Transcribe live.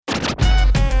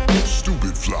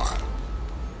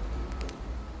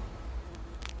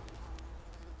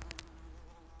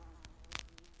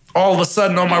all of a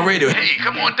sudden on my radio, hey,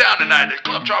 come on down tonight at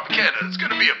Club Tropicana. It's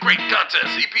going to be a great contest.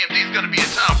 EPMD's going to be in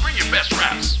town. Bring your best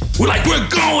raps. We're like, we're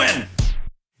going.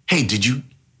 Hey, did you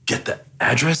get the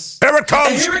address? Here it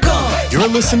comes. Here it comes. You're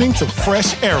listening to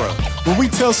Fresh Era, where we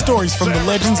tell stories from the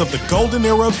legends of the golden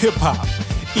era of hip-hop.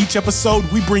 Each episode,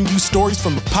 we bring you stories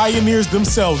from the pioneers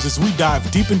themselves as we dive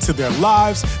deep into their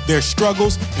lives, their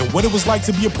struggles, and what it was like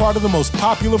to be a part of the most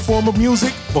popular form of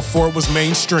music before it was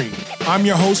mainstream. I'm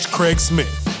your host, Craig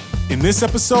Smith. In this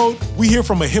episode, we hear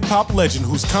from a hip-hop legend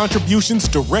whose contributions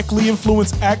directly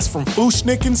influenced acts from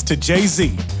Fu-Schnickens to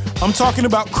Jay-Z. I'm talking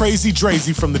about Krazy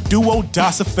Drayz from the duo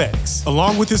EFX.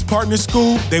 Along with his partner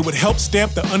School, they would help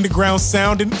stamp the underground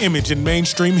sound and image in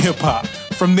mainstream hip-hop.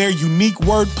 From their unique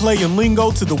wordplay and lingo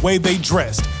to the way they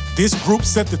dressed, this group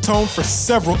set the tone for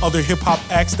several other hip-hop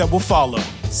acts that will follow.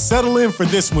 Settle in for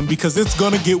this one because it's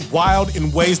gonna get wild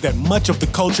in ways that much of the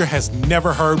culture has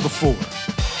never heard before.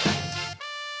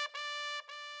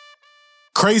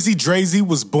 Krazy Drayz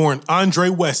was born Andre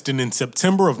Weston in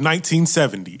September of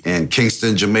 1970. In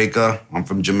Kingston, Jamaica. I'm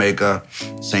from Jamaica,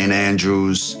 St.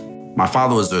 Andrews. My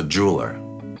father was a jeweler.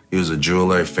 He was a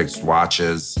jeweler, he fixed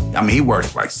watches. I mean, he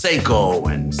worked like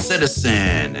Seiko and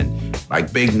Citizen and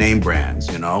like big name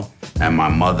brands, you know? And my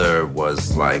mother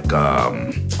was like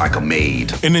a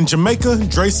maid. And in Jamaica,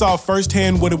 Dre saw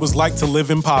firsthand what it was like to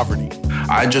live in poverty.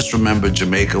 I just remember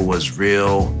Jamaica was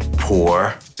real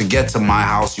poor. To get to my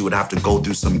house, you would have to go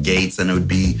through some gates and it would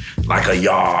be like a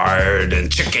yard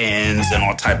and chickens and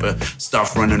all type of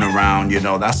stuff running around, you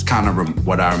know. That's kind of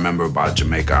what I remember about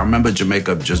Jamaica. I remember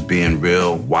Jamaica just being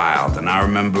real wild. And I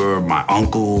remember my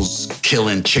uncles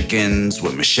killing chickens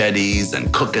with machetes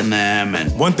and cooking them.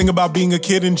 And one thing about being a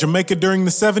kid in Jamaica during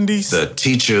the 70s, the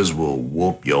teachers will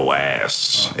whoop your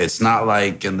ass. It's not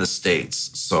like in the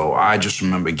States. So I just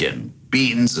remember getting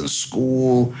beatings in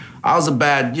school. I was a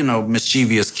bad,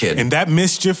 mischievous kid. And that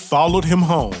mischief followed him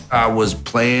home. I was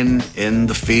playing in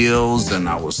the fields and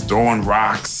I was throwing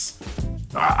rocks.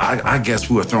 I guess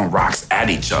we were throwing rocks at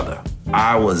each other.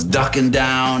 I was ducking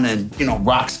down and,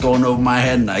 rocks going over my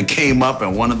head, and I came up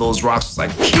and one of those rocks was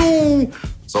like, pew!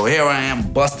 So here I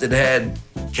am, busted head,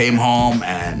 came home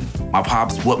and my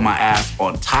pops whooped my ass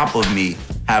on top of me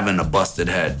having a busted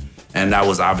head. And that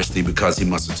was obviously because he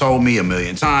must have told me a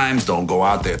million times, don't go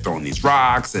out there throwing these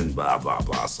rocks and blah, blah,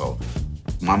 blah. So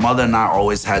my mother and I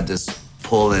always had this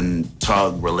pull and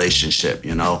tug relationship,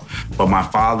 But my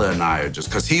father and I are just,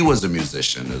 because he was a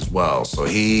musician as well. So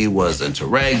he was into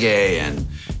reggae and,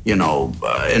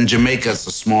 in Jamaica, it's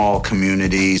a small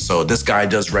community. So this guy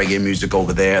does reggae music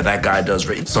over there. That guy does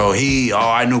reggae. So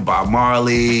I knew Bob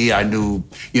Marley. I knew,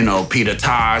 Peter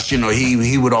Tosh.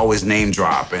 He would always name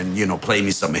drop and, play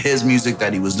me some of his music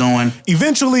that he was doing.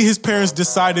 Eventually, his parents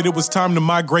decided it was time to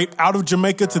migrate out of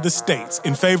Jamaica to the States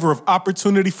in favor of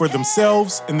opportunity for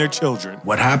themselves and their children.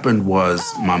 What happened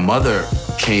was my mother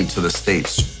came to the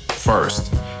States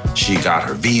first. She got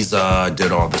her visa,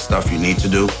 did all the stuff you need to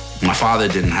do. My father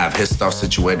didn't have his stuff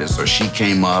situated, so she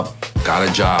came up, got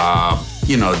a job,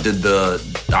 did the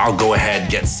I'll go ahead,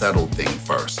 get settled thing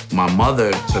first. My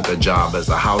mother took a job as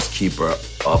a housekeeper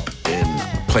up in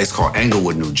a place called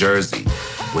Englewood, New Jersey,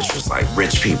 which was like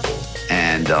rich people.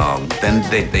 And then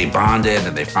they bonded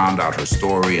and they found out her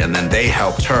story, and then they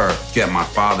helped her get my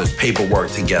father's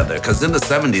paperwork together. Because in the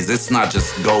 70s, it's not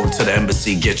just go to the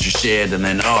embassy, get your shit, and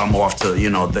then I'm off to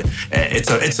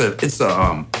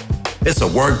it's a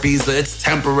work visa. It's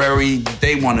temporary.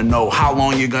 They want to know how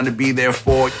long you're gonna be there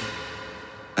for.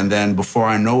 And then before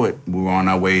I know it, we were on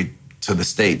our way to the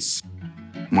States.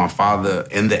 My father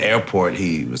in the airport,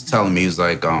 he was telling me, he was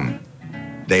like,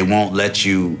 they won't let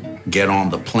you get on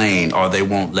the plane or they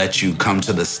won't let you come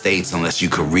to the States unless you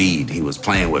could read. He was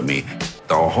playing with me.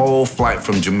 The whole flight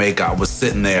from Jamaica, I was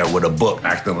sitting there with a book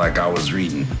acting like I was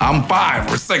reading. I'm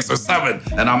 5 or 6 or 7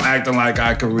 and I'm acting like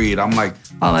I could read. I'm like,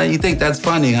 oh, you think that's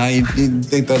funny, huh? You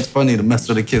think that's funny to mess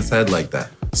with a kid's head like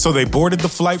that? So they boarded the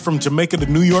flight from Jamaica to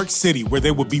New York City, where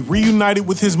they would be reunited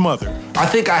with his mother. I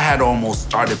think I had almost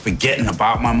started forgetting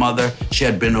about my mother. She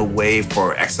had been away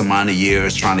for X amount of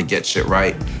years trying to get shit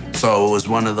right. So it was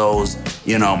one of those,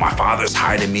 my father's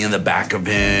hiding me in the back of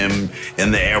him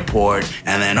in the airport.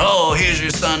 And then, oh, here's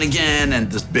your son again.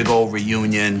 And this big old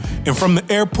reunion. And from the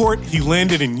airport, he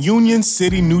landed in Union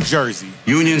City, New Jersey.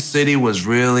 Union City was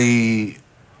really,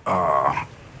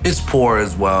 it's poor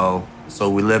as well. So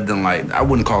we lived in I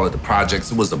wouldn't call it the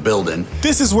projects, it was a building.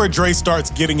 This is where Dre starts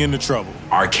getting into trouble.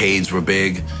 Arcades were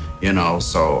big,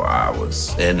 so I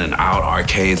was in and out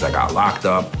arcades. I got locked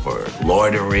up for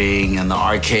loitering in the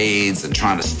arcades and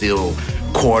trying to steal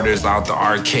quarters out the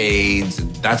arcades.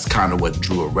 That's kind of what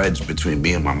drew a wedge between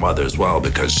me and my mother as well,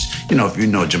 because, you know, if you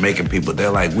know Jamaican people,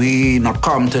 they're like, we not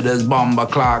come to this bomber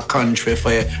clock country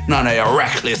for none of your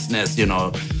recklessness, you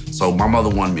know. So my mother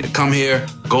wanted me to come here,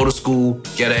 go to school,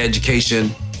 get an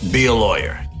education, be a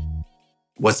lawyer.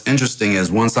 What's interesting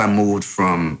is once I moved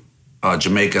from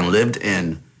Jamaica and lived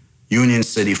in Union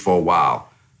City for a while,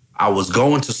 I was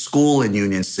going to school in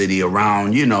Union City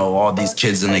around, you know, all these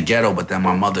kids in the ghetto, but then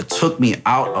my mother took me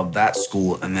out of that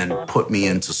school and then put me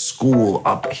into school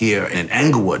up here in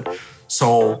Englewood.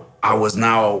 So I was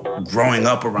now growing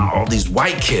up around all these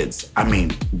white kids. I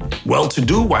mean,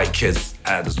 well-to-do white kids.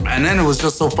 And then it was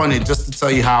just so funny, just to tell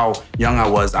you how young I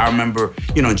was. I remember,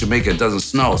 you know, in Jamaica, it doesn't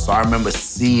snow. So I remember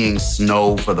seeing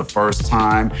snow for the first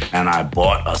time, and I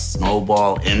bought a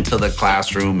snowball into the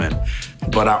classroom.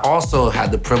 But I also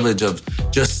had the privilege of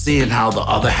just seeing how the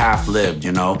other half lived,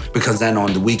 you know, because then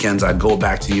on the weekends, I'd go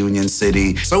back to Union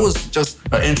City. So it was just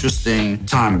an interesting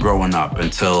time growing up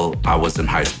until I was in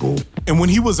high school. And when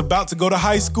he was about to go to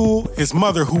high school, his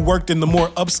mother, who worked in the more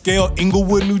upscale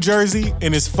Englewood, New Jersey,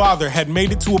 and his father had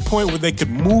made it to a point where they could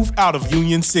move out of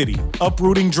Union City,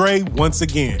 uprooting Dre once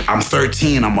again. I'm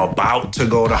 13, I'm about to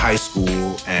go to high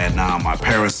school, and my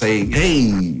parents say,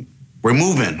 hey, we're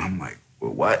moving. I'm like,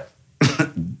 well, what?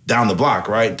 Down the block,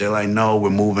 right? They're like, no,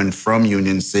 we're moving from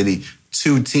Union City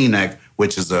to Teaneck,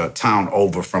 which is a town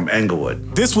over from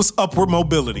Englewood. This was upward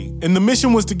mobility, and the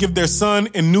mission was to give their son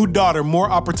and new daughter more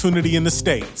opportunity in the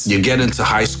States. You get into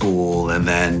high school, and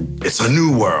then it's a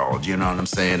new world, you know what I'm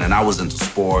saying? And I was into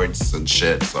sports and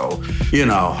shit, so, you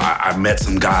know, I met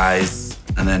some guys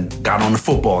and then got on the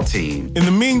football team. In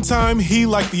the meantime, he,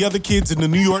 like the other kids in the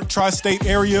New York tri-state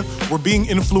area, were being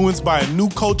influenced by a new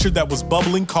culture that was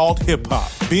bubbling called hip-hop.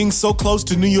 Being so close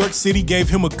to New York City gave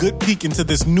him a good peek into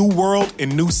this new world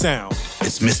and new sound.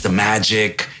 It's Mr.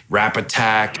 Magic, Rap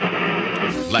Attack.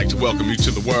 I'd like to welcome you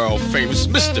to the world-famous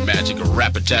Mr. Magic of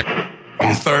Rap Attack.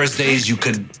 On Thursdays,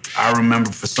 I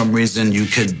remember for some reason, you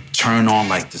could turn on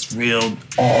like this real,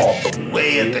 all the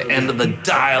way at the end of the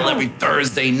dial every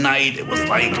Thursday night. It was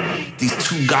like these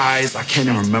two guys, I can't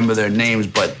even remember their names,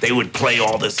 but they would play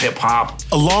all this hip hop.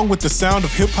 Along with the sound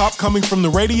of hip hop coming from the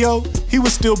radio, he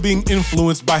was still being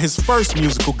influenced by his first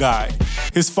musical guide,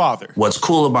 his father. What's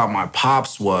cool about my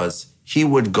pops was he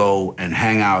would go and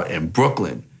hang out in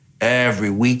Brooklyn every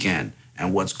weekend.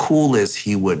 And what's cool is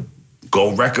he would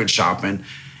go record shopping.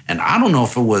 And I don't know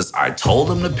if it was I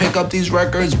told him to pick up these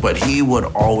records, but he would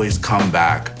always come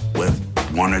back with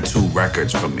one or two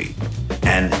records for me.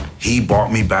 And he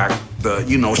bought me back the,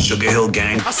 you know, Sugar Hill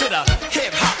Gang. I said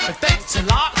hip hop, thanks a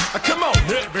lot. Come on,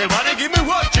 everybody, give me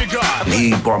what you got.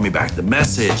 He brought me back The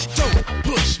Message. Don't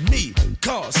push me,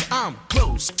 cause I'm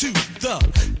close to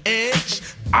the edge.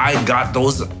 I got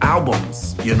those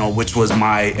albums, you know, which was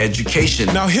my education.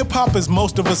 Now, hip-hop, as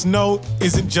most of us know,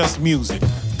 isn't just music.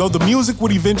 Though the music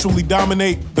would eventually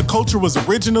dominate, the culture was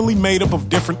originally made up of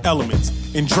different elements,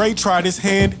 and Dre tried his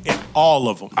hand in all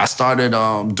of them. I started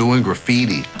doing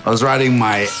graffiti. I was writing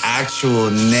my actual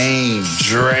name,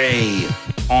 Dre,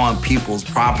 on people's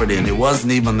property, and it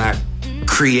wasn't even that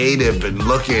creative and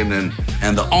looking,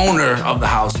 and the owner of the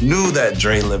house knew that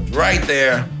Dre lived right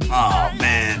there. Oh,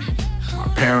 man. My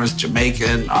parents,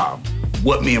 Jamaican,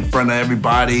 whooped me in front of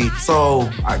everybody. So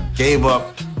I gave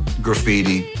up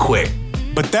graffiti quick.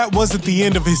 But that wasn't the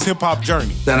end of his hip-hop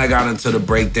journey. Then I got into the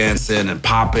breakdancing and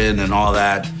popping and all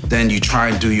that. Then you try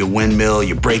and do your windmill,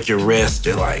 you break your wrist.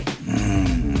 You're like,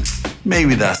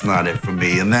 maybe that's not it for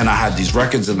me. And then I had these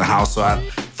records in the house, so I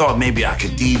thought maybe I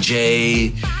could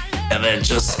DJ. And then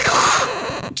just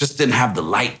didn't have the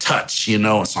light touch, you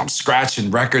know? So I'm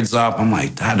scratching records up. I'm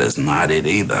like, that is not it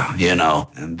either, you know?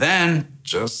 And then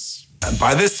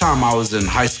by this time I was in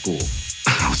high school.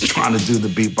 I was trying to do the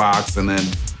beatbox, and then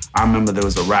I remember there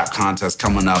was a rap contest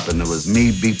coming up, and it was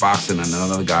me beatboxing and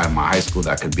another guy in my high school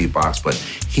that could beatbox, but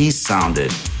he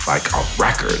sounded like a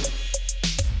record.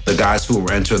 The guys who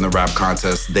were entering the rap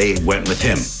contest, they went with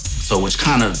him. So which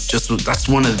kind of that's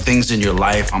one of the things in your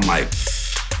life. I'm like,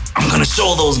 I'm gonna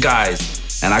show those guys.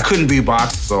 And I couldn't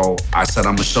beatbox, so I said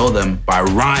I'm gonna show them by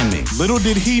rhyming. Little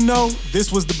did he know,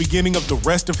 this was the beginning of the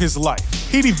rest of his life.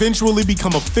 He'd eventually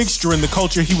become a fixture in the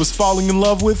culture he was falling in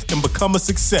love with and become a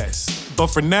success. But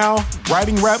for now,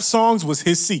 writing rap songs was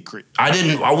his secret.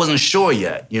 I wasn't sure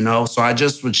yet, you know? So I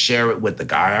just would share it with the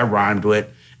guy I rhymed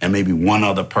with and maybe one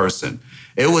other person.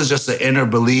 It was just an inner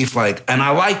belief, like, and I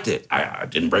liked it. I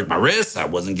didn't break my wrist. I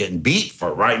wasn't getting beat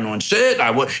for writing on shit. So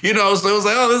it was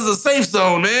like, oh, this is a safe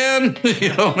zone, man.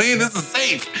 You know what I mean? This is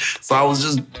safe. So I was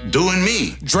just doing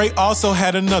me. Dre also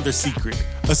had another secret.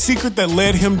 A secret that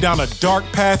led him down a dark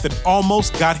path and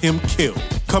almost got him killed.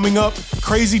 Coming up,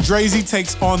 Crazy Drayz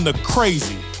takes on the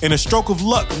Krazy, and a stroke of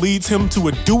luck leads him to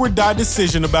a do-or-die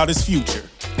decision about his future.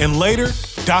 And later,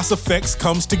 Das EFX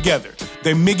comes together.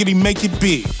 They miggity make it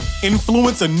big,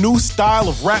 influence a new style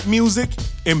of rap music,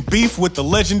 and beef with the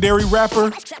legendary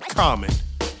rapper, Common.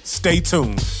 Stay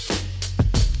tuned.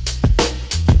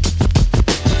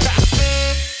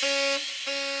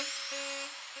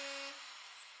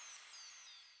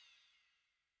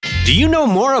 Do you know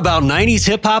more about 90s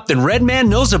hip-hop than Redman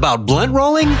knows about blunt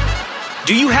rolling?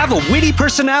 Do you have a witty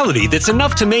personality that's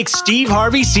enough to make Steve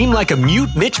Harvey seem like a mute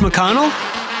Mitch McConnell?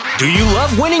 Do you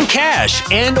love winning cash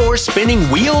and or spinning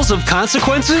wheels of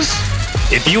consequences?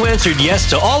 If you answered yes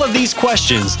to all of these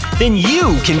questions, then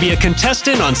you can be a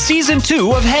contestant on Season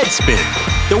 2 of Headspin,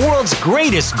 the world's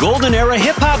greatest golden era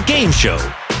hip-hop game show.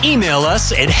 Email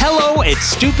us at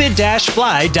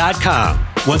hello@stupid-fly.com.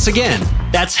 Once again,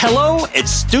 that's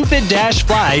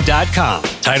hello@stupid-fly.com.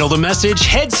 Title the message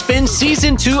Headspin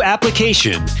Season 2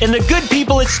 Application, and the good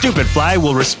people at Stupid Fly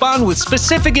will respond with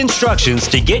specific instructions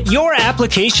to get your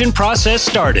application process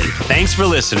started. Thanks for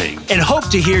listening, and hope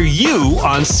to hear you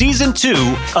on Season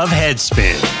 2 of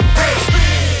Headspin.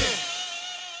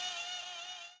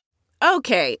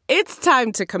 Okay, it's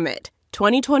time to commit.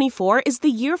 2024 is the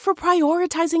year for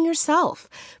prioritizing yourself.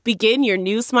 Begin your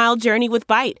new smile journey with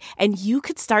Byte, and you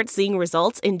could start seeing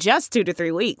results in just 2 to 3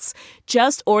 weeks.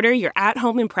 Just order your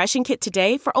at-home impression kit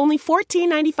today for only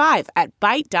 $14.95 at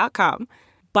Byte.com.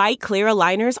 Byte clear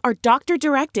aligners are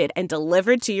doctor-directed and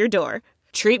delivered to your door.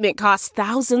 Treatment costs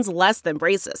thousands less than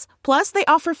braces. Plus, they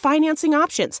offer financing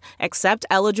options, accept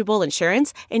eligible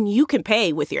insurance, and you can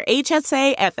pay with your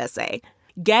HSA FSA.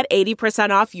 Get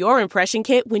 80% off your impression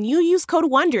kit when you use code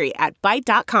WONDERY at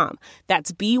Byte.com.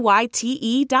 That's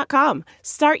BYTE.com.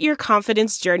 Start your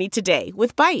confidence journey today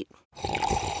with Byte.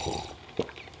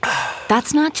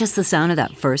 That's not just the sound of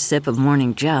that first sip of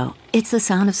Morning Joe. It's the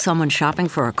sound of someone shopping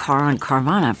for a car on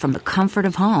Carvana from the comfort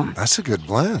of home. That's a good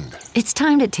blend. It's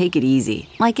time to take it easy,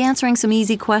 like answering some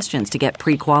easy questions to get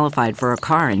pre-qualified for a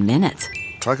car in minutes.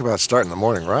 Talk about starting the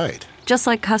morning right. Just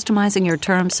like customizing your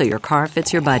terms so your car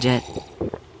fits your budget.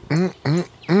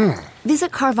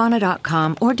 Visit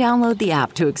Carvana.com or download the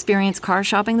app to experience car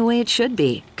shopping the way it should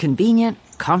be. Convenient,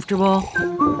 comfortable.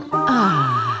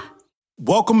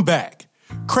 Welcome back.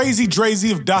 Crazy Drayz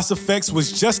of Das EFX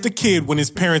was just a kid when his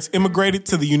parents immigrated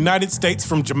to the United States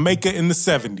from Jamaica in the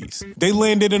 70s. They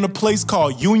landed in a place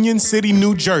called Union City,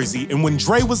 New Jersey, and when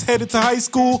Dre was headed to high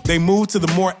school, they moved to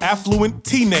the more affluent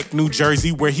Teaneck, New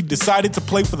Jersey, where he decided to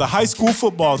play for the high school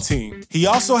football team. He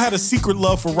also had a secret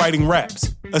love for writing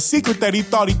raps, a secret that he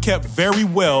thought he kept very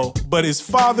well, but his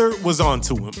father was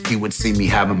onto him. He would see me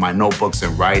having my notebooks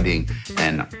and writing,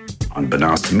 and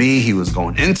unbeknownst to me, he was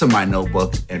going into my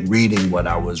notebook and reading what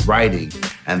I was writing.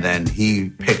 And then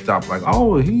he picked up like,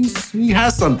 oh, he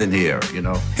has something here, you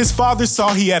know? His father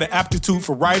saw he had an aptitude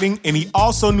for writing, and he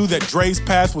also knew that Dre's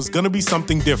path was gonna be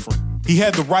something different. He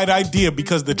had the right idea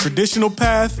because the traditional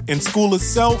path and school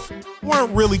itself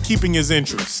weren't really keeping his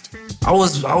interest. I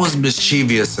was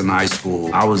mischievous in high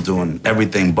school. I was doing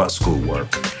everything but schoolwork.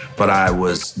 But I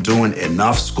was doing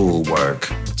enough schoolwork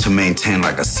to maintain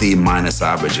like a C-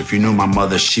 average. If you knew my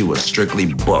mother, she was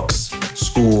strictly books.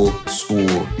 School.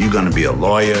 You're gonna be a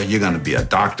lawyer, you're gonna be a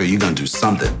doctor, you're gonna do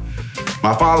something.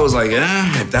 My father was like,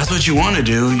 if that's what you wanna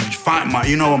do,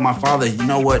 you know what my father,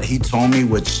 he told me,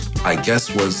 which I guess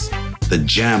was the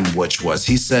gem, which was,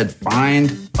 he said,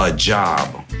 find a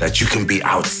job that you can be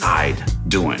outside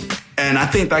doing. And I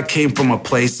think that came from a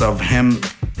place of him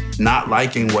not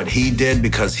liking what he did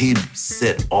because he'd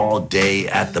sit all day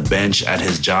at the bench at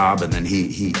his job, and then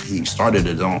he started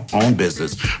his own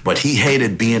business. But he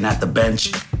hated being at the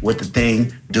bench with the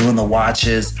thing, doing the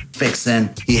watches, fixing.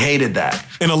 He hated that.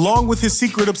 And along with his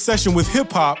secret obsession with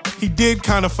hip-hop, he did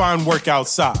kind of find work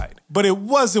outside. But it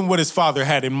wasn't what his father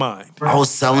had in mind. I was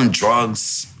selling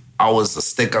drugs. I was a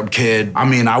stick-up kid. I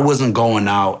mean, I wasn't going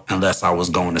out unless I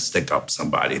was going to stick up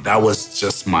somebody. That was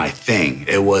just my thing.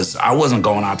 I wasn't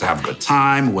going out to have a good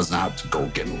time. It wasn't out to go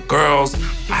get new girls.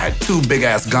 I had 2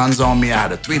 big-ass guns on me. I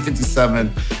had a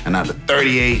 .357 and I had a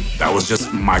 .38. That was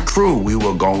just my crew. We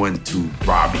were going to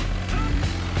rob you.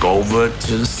 Go over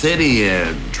to the city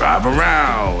and drive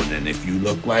around. And if you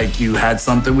looked like you had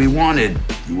something we wanted,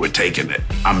 you were taking it.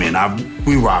 I mean,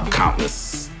 we robbed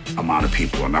countless amount of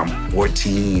people, and I'm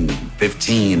 14,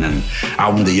 15, and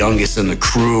I'm the youngest in the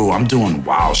crew. I'm doing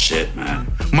wild shit,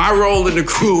 man. My role in the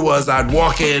crew was I'd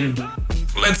walk in,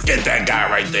 let's get that guy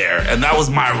right there. And that was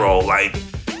my role, like,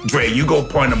 Dre, you go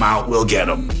point him out, we'll get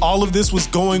him. All of this was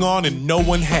going on and no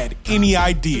one had any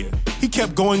idea. He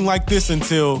kept going like this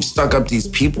until... We stuck up these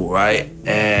people, right?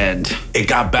 And it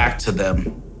got back to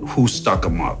them who stuck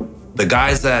them up. The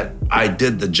guys that I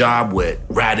did the job with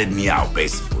ratted me out,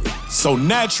 basically. So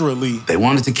naturally... They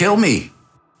wanted to kill me.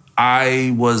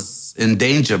 I was in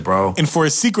danger, bro. And for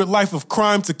his secret life of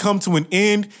crime to come to an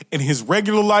end and his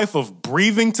regular life of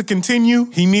breathing to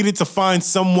continue, he needed to find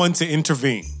someone to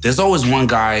intervene. There's always one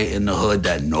guy in the hood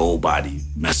that nobody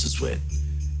messes with,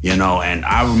 you know? And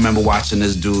I remember watching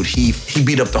this dude, he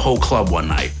beat up the whole club one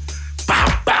night.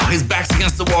 Bow, bow, his back's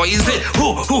against the wall. He's it,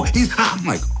 I'm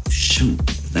like, oh, shoot.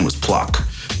 His name was Pluck.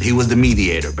 He was the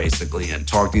mediator, basically, and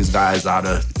talked these guys out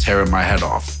of tearing my head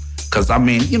off. Because, I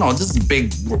mean, you know, this is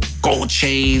big gold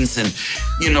chains and,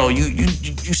 you know, you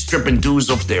stripping dudes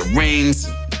off their rings.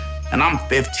 And I'm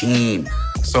 15.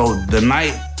 So the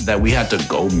night that we had to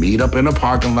go meet up in a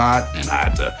parking lot and I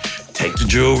had to take the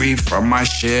jewelry from my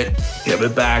shit, give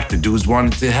it back, the dudes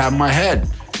wanted to have my head.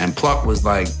 And Pluck was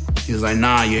like,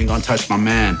 nah, you ain't gonna touch my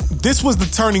man. This was the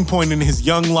turning point in his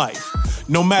young life.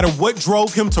 No matter what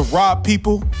drove him to rob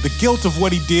people, the guilt of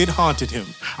what he did haunted him.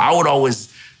 I would always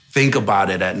think about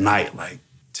it at night, like,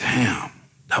 damn,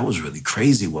 that was really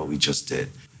crazy what we just did.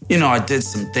 You know, I did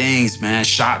some things, man,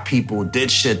 shot people,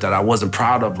 did shit that I wasn't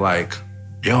proud of, like,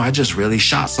 yo, I just really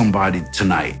shot somebody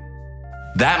tonight.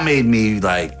 That made me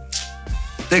like,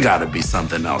 there gotta be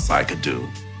something else I could do.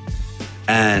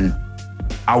 And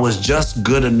I was just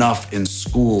good enough in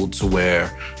school to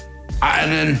where,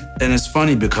 and it's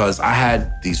funny because I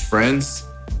had these friends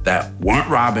that weren't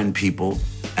robbing people,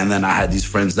 and then I had these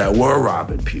friends that were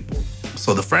robbing people.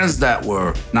 So the friends that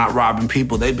were not robbing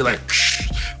people, they'd be like,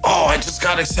 oh, I just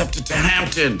got accepted to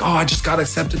Hampton. Oh, I just got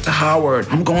accepted to Howard.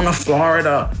 I'm going to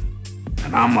Florida.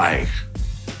 And I'm like,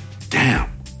 damn,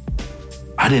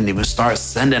 I didn't even start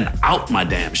sending out my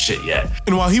damn shit yet.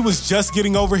 And while he was just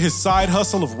getting over his side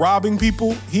hustle of robbing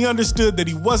people, he understood that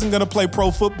he wasn't gonna play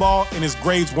pro football and his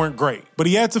grades weren't great. But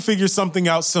he had to figure something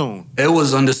out soon. It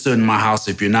was understood in my house,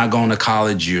 if you're not going to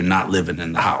college, you're not living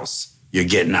in the house. You're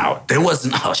getting out. There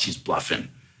wasn't, oh, she's bluffing.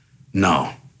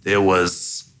 No, there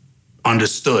was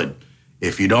understood.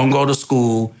 If you don't go to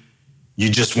school, you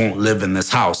just won't live in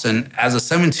this house. And as a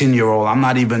 17-year-old, I'm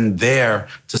not even there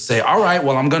to say, all right,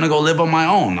 well, I'm gonna go live on my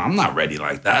own. I'm not ready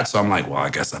like that. So I'm like, well, I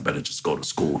guess I better just go to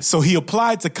school. So he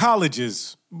applied to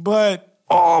colleges, but...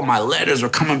 all my letters were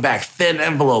coming back, thin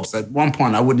envelopes. At one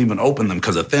point, I wouldn't even open them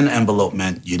because a thin envelope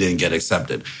meant you didn't get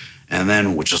accepted. And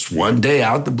then with just one day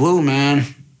out the blue, man,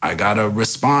 I got a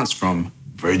response from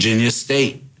Virginia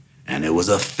State. And it was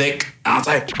a thick, I was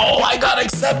like, oh, I got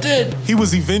accepted. He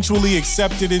was eventually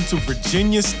accepted into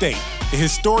Virginia State, a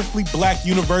historically black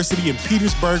university in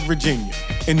Petersburg, Virginia.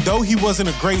 And though he wasn't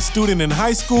a great student in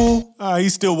high school, he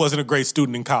still wasn't a great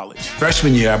student in college.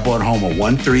 Freshman year, I brought home a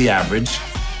 1.3 average.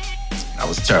 That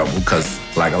was terrible because,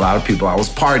 like a lot of people, I was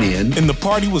partying. And the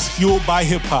party was fueled by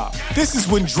hip-hop. This is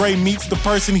when Dre meets the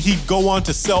person he'd go on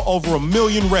to sell over 1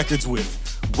 million records with,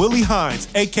 Willie Hines,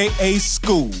 a.k.a.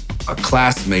 Scoob. A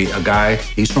classmate, a guy,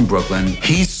 he's from Brooklyn.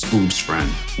 He's Scoob's friend.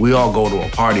 We all go to a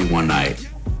party one night.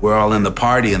 We're all in the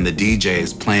party and the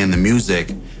DJ's playing the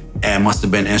music, and must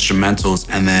have been instrumentals,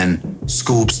 and then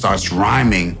Scoob starts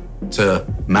rhyming to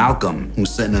Malcolm, who's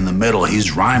sitting in the middle.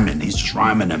 He's rhyming, just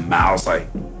rhyming, and Mal's like,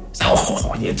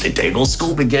 oh, yeah, there goes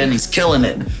Scoob again, he's killing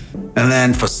it. And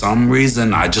then for some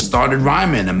reason, I just started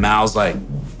rhyming, and Mal's like,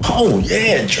 oh,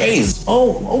 yeah, Drayz,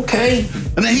 oh, okay.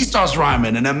 And then he starts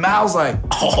rhyming, and then Mal's like,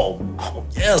 oh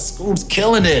yeah, Scoob's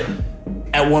killing it.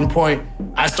 At one point,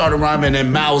 I started rhyming,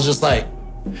 and Mal was just like,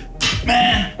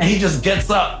 man, and he just gets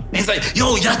up. He's like,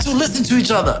 yo, y'all two listen to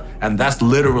each other. And that's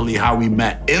literally how we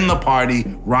met, in the party,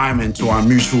 rhyming to our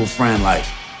mutual friend, like.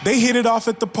 They hit it off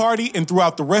at the party, and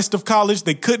throughout the rest of college,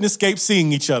 they couldn't escape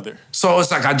seeing each other. So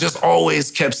it's like I just always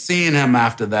kept seeing him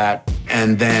after that.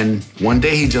 And then one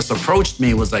day he just approached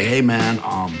me, was like, hey man,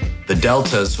 the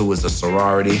Deltas, who was a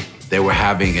sorority, they were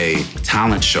having a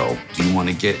talent show. Do you want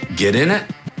to get in it?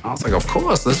 I was like, of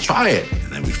course, let's try it.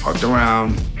 And then we fucked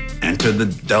around, entered the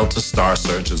Delta Star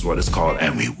Search is what it's called,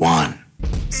 and we won.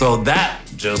 So that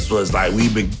just was like, we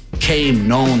became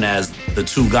known as the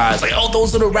two guys. Like, oh,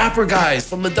 those are the rapper guys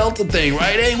from the Delta thing,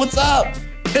 right? Hey, what's up?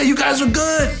 Hey, you guys are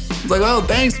good. I was like, oh,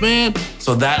 thanks, man.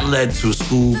 So that led to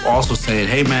Scoob also saying,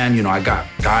 hey, man, you know, I got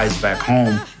guys back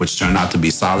home, which turned out to be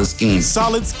Solid Scheme.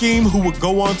 Solid Scheme, who would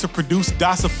go on to produce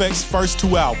Das EFX's first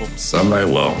 2 albums. So I'm like,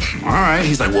 well, all right.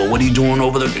 He's like, well, what are you doing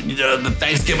over the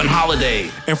Thanksgiving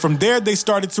holiday? And from there, they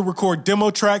started to record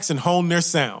demo tracks and hone their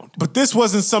sound. But this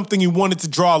wasn't something he wanted to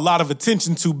draw a lot of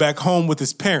attention to back home with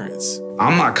his parents.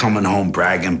 I'm not coming home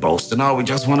bragging, boasting, oh, we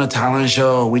just won a talent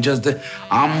show. We just did.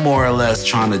 I'm more or less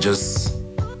trying to just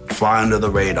fly under the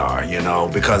radar, you know,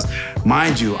 because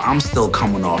mind you, I'm still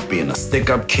coming off being a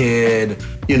stick-up kid.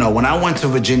 You know, when I went to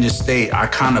Virginia State, I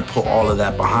kind of put all of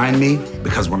that behind me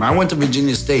because when I went to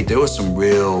Virginia State, there was some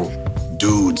real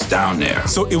dudes down there.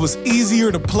 So it was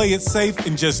easier to play it safe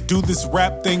and just do this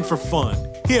rap thing for fun.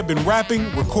 He had been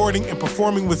rapping, recording, and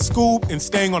performing with Scoob and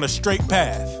staying on a straight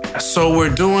path. So we're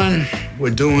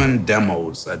doing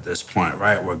demos at this point,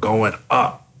 right? We're going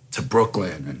up to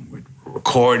Brooklyn and we're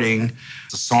recording.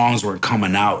 The songs were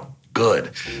coming out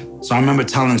good. So I remember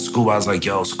telling Scoob, I was like,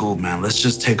 yo, Scoob, man, let's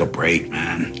just take a break,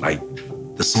 man. Like,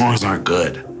 the songs aren't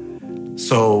good.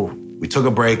 So we took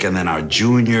a break, and then our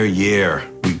junior year,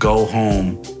 we go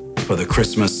home for the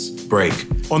Christmas break.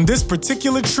 On this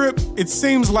particular trip, it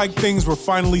seems like things were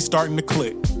finally starting to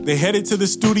click. They headed to the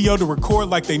studio to record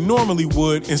like they normally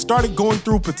would and started going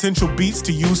through potential beats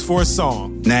to use for a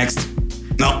song. Next.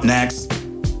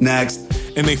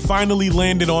 And they finally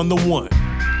landed on the one.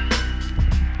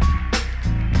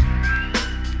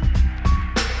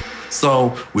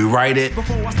 So we write it.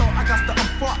 Before I start, I got to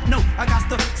fart. No, I got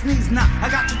to sneeze now. I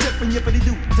got to dip and yippity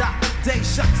doo da. Day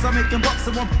shucks, I'm making bucks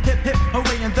and one hip hip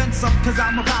hooray and then some. Cause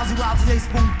I'm a powsy today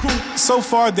spoon cool. So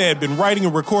far, they had been writing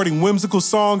and recording whimsical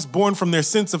songs born from their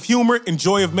sense of humor and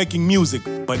joy of making music.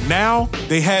 But now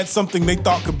they had something they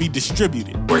thought could be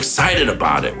distributed. We're excited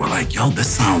about it. We're like, yo, this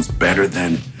sounds better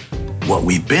than what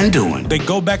we've been doing. They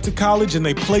go back to college and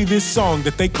they play this song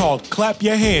that they called Clap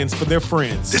Your Hands for their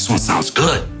friends. This one sounds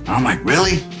good. And I'm like,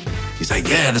 really? He's like,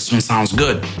 yeah, this one sounds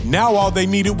good. Now all they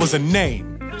needed was a name.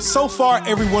 So far,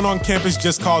 everyone on campus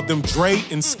just called them Dre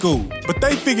and Scoob, but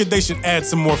they figured they should add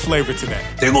some more flavor to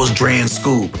that. There goes Dre and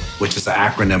Scoob, which is an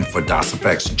acronym for Das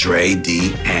EFX, Dre,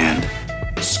 D, and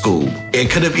Scoob. It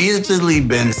could have easily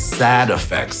been Sad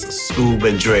EFX, Scoob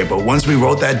and Dre, but once we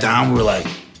wrote that down, we were like,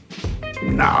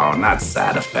 no, not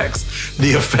Sad EFX.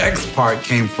 The effects part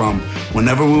came from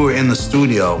whenever we were in the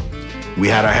studio, we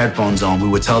had our headphones on, we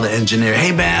would tell the engineer,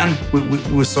 hey man, we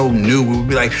were so new, we would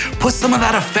be like, put some of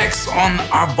that effects on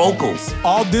our vocals.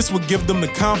 All this would give them the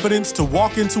confidence to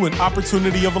walk into an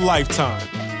opportunity of a lifetime.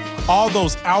 All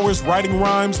those hours writing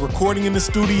rhymes, recording in the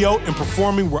studio, and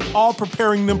performing were all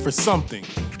preparing them for something.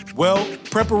 Well,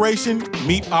 preparation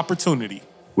meet opportunity.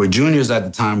 We're juniors at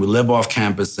the time, we live off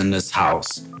campus in this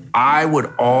house. I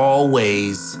would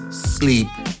always sleep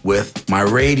with my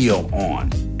radio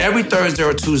on. Every Thursday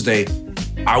or Tuesday,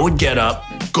 I would get up,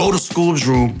 go to Scoob's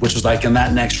room, which was like in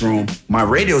that next room. My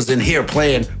radio's in here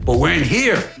playing, but we're in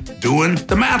here doing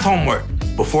the math homework.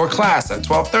 Before class at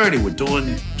 12:30, we're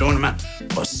doing the math.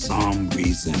 For some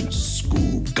reason,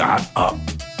 Scoob got up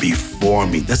before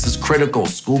me. This is critical.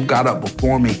 Scoob got up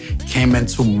before me, came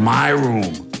into my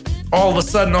room. All of a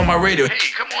sudden on my radio, hey,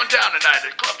 come on down tonight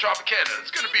at Club Tropicana. It's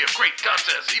going to be a great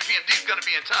contest. EP&D's going to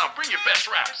be in town. Bring your best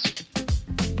raps.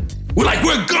 We're like,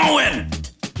 we're going.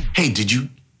 Hey, did you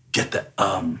get the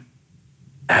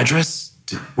address?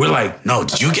 We're like, no,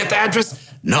 did you get the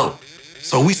address? No.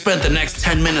 So we spent the next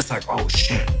 10 minutes like, oh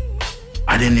shit.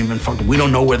 I didn't even we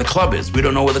don't know where the club is. We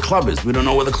don't know where the club is. We don't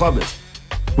know where the club is.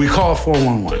 We call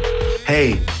 411.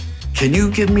 Hey, can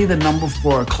you give me the number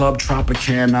for a Club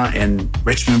Tropicana in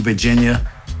Richmond, Virginia?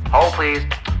 Hold, please.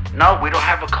 No, we don't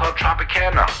have a Club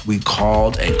Tropicana. We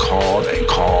called and called and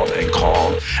called and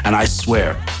called. And I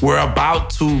swear, we're about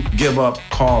to give up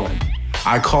calling.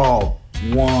 I called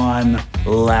one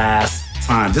last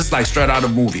time. This is like straight out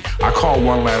of a movie. I called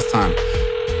one last time.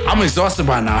 I'm exhausted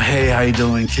by now. Hey, how you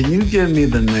doing? Can you give me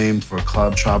the name for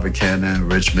Club Tropicana in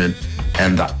Richmond?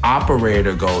 And the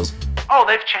operator goes, oh,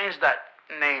 they've changed that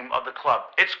name of the club.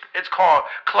 It's called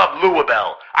Club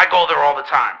Louisville. I go there all the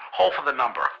time. Hold for the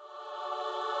number.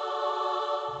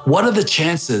 What are the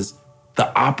chances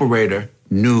the operator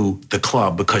knew the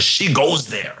club because she goes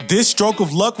there? This stroke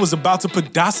of luck was about to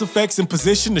put Das EFX in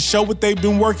position to show what they've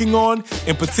been working on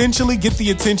and potentially get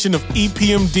the attention of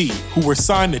EPMD, who were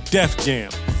signed to Def Jam,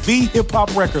 the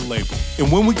hip-hop record label.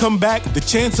 And when we come back, the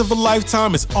chance of a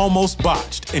lifetime is almost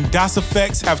botched, and Das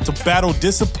EFX have to battle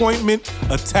disappointment,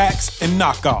 attacks, and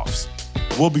knockoffs.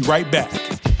 We'll be right back.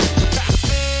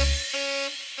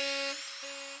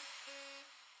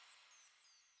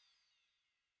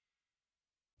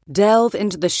 Delve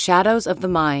into the shadows of the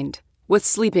mind with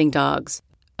Sleeping Dogs,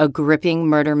 a gripping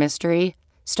murder mystery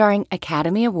starring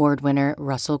Academy Award winner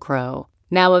Russell Crowe.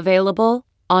 Now available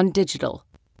on digital.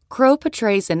 Crowe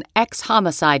portrays an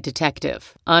ex-homicide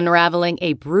detective unraveling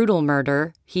a brutal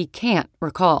murder he can't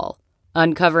recall.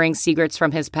 Uncovering secrets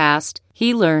from his past,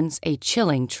 he learns a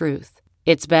chilling truth.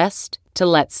 It's best to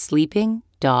let sleeping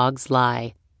dogs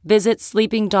lie. Visit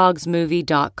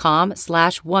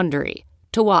sleepingdogsmovie.com/Wondery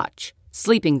to watch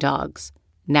Sleeping Dogs,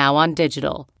 now on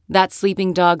digital. That's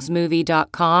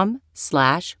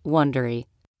sleepingdogsmovie.com/Wondery.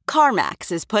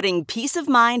 CarMax is putting peace of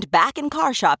mind back in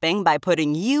car shopping by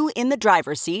putting you in the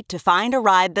driver's seat to find a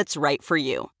ride that's right for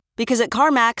you. Because at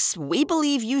CarMax, we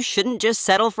believe you shouldn't just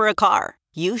settle for a car.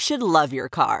 You should love your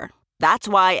car. That's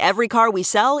why every car we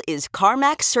sell is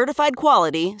CarMax certified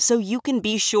quality, so you can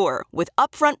be sure with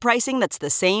upfront pricing that's the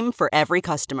same for every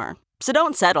customer. So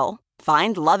don't settle.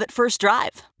 Find love at first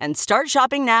drive and start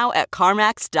shopping now at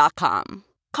CarMax.com.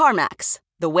 CarMax,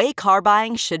 the way car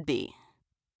buying should be.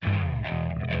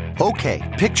 Okay,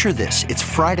 picture this. It's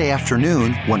Friday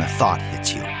afternoon when a thought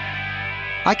hits you.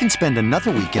 I can spend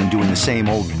another weekend doing the same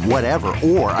old whatever,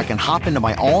 or I can hop into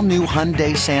my all-new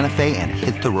Hyundai Santa Fe and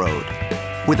hit the road.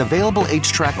 With available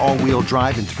H-Track all-wheel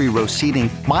drive and 3-row seating,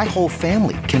 my whole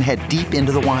family can head deep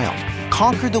into the wild.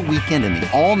 Conquer the weekend in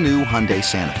the all-new Hyundai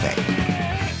Santa Fe.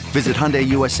 Visit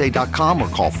HyundaiUSA.com or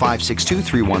call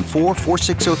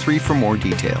 562-314-4603 for more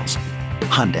details.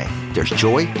 Hyundai, there's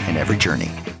joy in every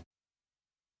journey.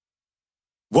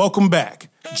 Welcome back.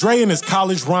 Dre and his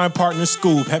college rhyme partner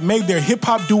Scoob have made their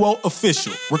hip-hop duo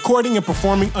official, recording and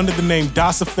performing under the name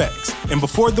DOS EFX. And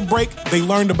before the break, they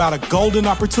learned about a golden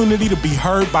opportunity to be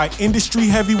heard by industry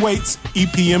heavyweights,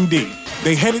 EPMD.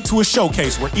 They headed to a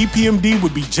showcase where EPMD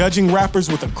would be judging rappers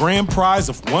with a grand prize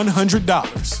of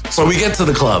 $100. So we get to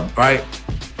the club, right?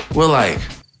 We're like,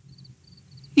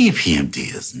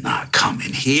 EPMD is not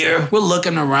coming here. We're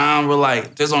looking around. We're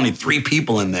like, there's only 3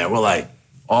 people in there. We're like,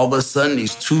 all of a sudden,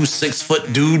 these 2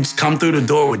 6-foot dudes come through the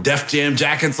door with Def Jam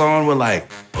jackets on. We're like,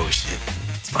 oh shit,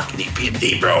 it's fucking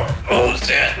EPMD, bro. Oh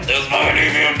shit, there's fucking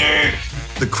EPMD.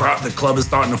 The club is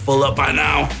starting to fill up by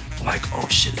now. We're like, oh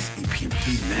shit, it's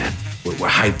EPMD, man. We're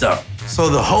hyped up. So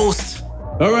the host,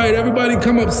 all right, everybody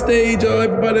come up stage.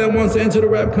 Everybody that wants to enter the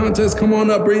rap contest, come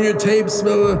on up, bring your tapes.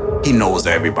 He knows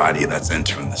everybody that's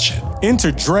entering the shit.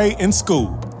 Enter Dre and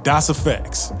Scoob, DOS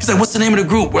EFX. He's like, what's the name of the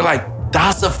group? We're like,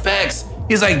 DOS EFX.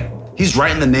 He's like, he's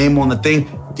writing the name on the thing.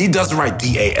 He doesn't write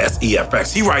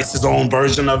DASEFX. He writes his own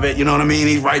version of it, you know what I mean?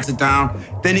 He writes it down.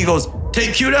 Then he goes,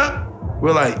 tape queued up?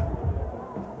 We're like,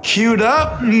 queued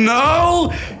up?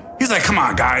 No. He's like, come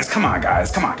on, guys,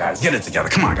 get it together,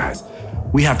 come on, guys.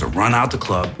 We have to run out the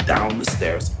club, down the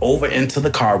stairs, over into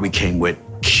the car we came with,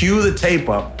 cue the tape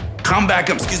up, come back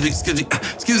up, excuse me.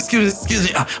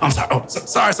 I'm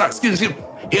sorry, sorry, excuse me.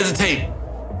 Here's the tape.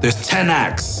 There's 10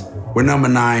 acts. We're number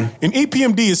 9. And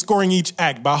EPMD is scoring each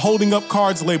act by holding up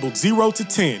cards labeled 0 to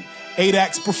 10. 8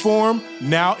 acts perform.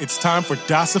 Now it's time for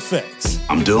DOS EFX.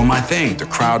 I'm doing my thing. The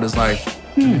crowd is like,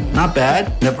 not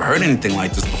bad. Never heard anything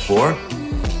like this before.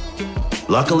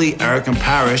 Luckily, Eric and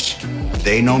Parrish,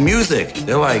 they know music.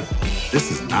 They're like,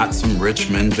 this is not some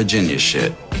Richmond, Virginia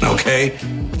shit, okay?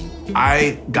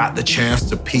 I got the chance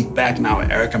to peek back now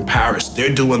at Eric and Parrish.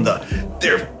 They're doing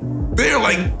they're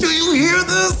like, do you hear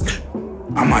this?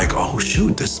 I'm like, oh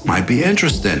shoot, this might be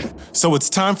interesting. So it's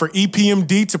time for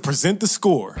EPMD to present the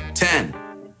score. 10.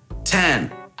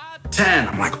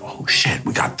 I'm like, oh shit,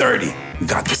 we got 30. We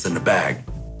got this in the bag.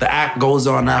 The act goes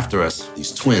on after us.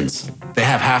 These twins, they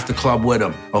have half the club with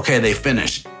them. Okay, they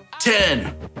finish.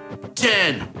 10,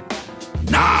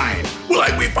 9. We're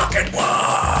like, we fucking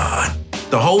won.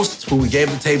 The host, who we gave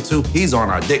the tape to, he's on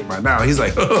our dick right now. He's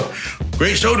like,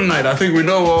 great show tonight. I think we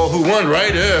know who won,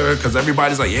 right? Yeah, because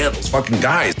everybody's like, yeah, those fucking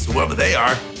guys, whoever they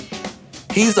are.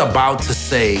 He's about to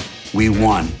say, we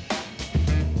won.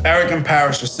 Eric and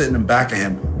Parrish are sitting in back of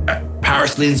him.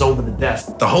 Parrish leans over the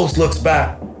desk. The host looks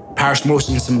back. Parrish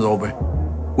motions him over,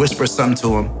 whispers something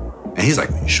to him, and he's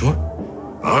like, are you sure?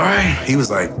 All right. He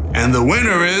was like, and the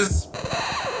winner is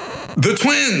the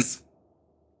twins.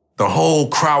 The whole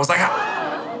crowd was like,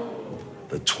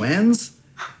 the twins?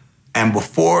 And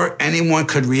before anyone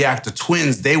could react, the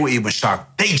twins, they were even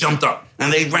shocked. They jumped up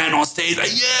and they ran on stage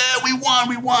like, yeah, we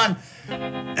won.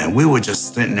 And we were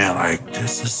just sitting there like,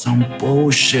 this is some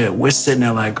bullshit. We're sitting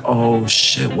there like, oh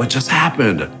shit, what just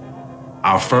happened?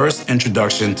 Our first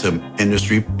introduction to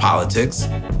industry politics.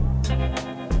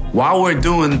 While we're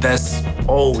doing this,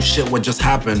 oh shit, what just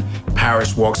happened?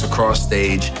 Parrish walks across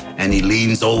stage and he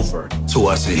leans over to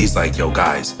us and he's like, yo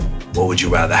guys, what would you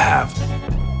rather have?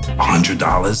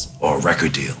 $100 or a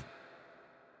record deal?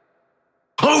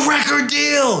 a record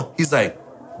deal. He's like,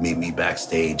 meet me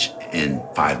backstage in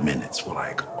 5 minutes. We're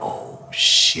like, oh,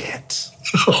 shit.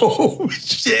 Oh,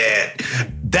 shit.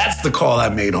 That's the call I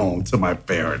made home to my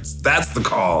parents. That's the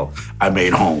call I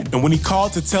made home. And when he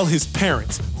called to tell his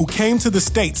parents, who came to the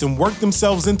States and worked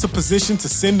themselves into position to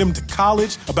send him to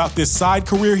college, about this side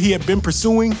career he had been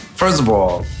pursuing. First of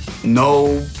all,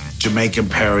 no Jamaican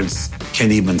parents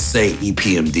can even say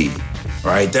EPMD,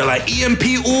 right? They're like, EMP,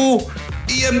 ooh,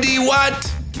 EMD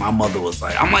what? My mother was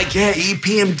like, I'm like, yeah,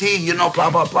 EPMD, you know, blah,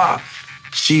 blah, blah.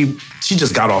 She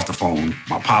just got off the phone.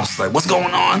 My pops was like, what's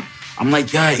going on? I'm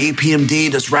like, yeah, EPMD,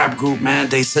 this rap group, man,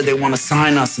 they said they want to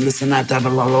sign us and this and that, blah,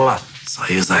 blah, blah, blah. So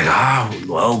he was like,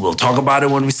 well, we'll talk about it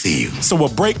when we see you. So a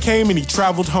break came and he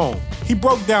traveled home. He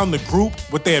broke down the group,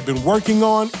 what they had been working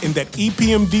on, and that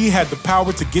EPMD had the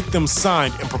power to get them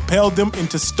signed and propel them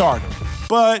into stardom.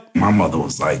 But my mother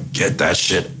was like, get that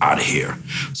shit out of here.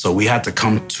 So we had to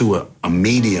come to a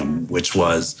medium, which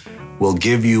was, we'll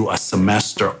give you a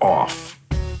semester off.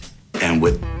 And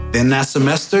within that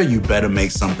semester, you better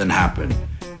make something happen.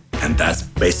 And that's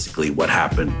basically what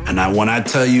happened. And when I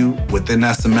tell you, within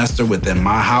that semester, within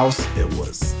my house, it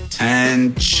was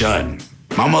tension.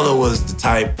 My mother was the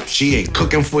type, she ain't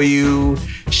cooking for you.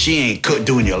 She ain't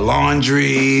doing your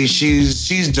laundry.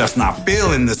 She's just not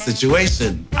feeling the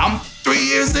situation. I'm 3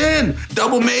 years in,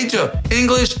 double major,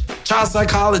 English, child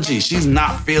psychology. She's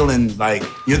not feeling like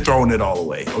you're throwing it all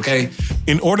away, okay?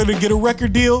 In order to get a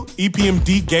record deal,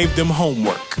 EPMD gave them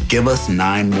homework. Give us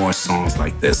 9 more songs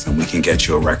like this and we can get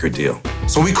you a record deal.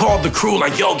 So we called the crew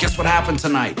like, yo, guess what happened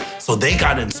tonight? So they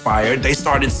got inspired. They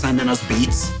started sending us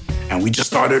beats. And we just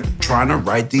started trying to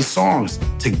write these songs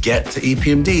to get to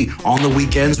EPMD. On the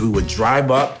weekends, we would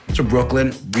drive up to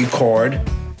Brooklyn, record,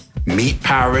 meet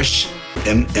Parrish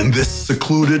in this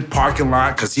secluded parking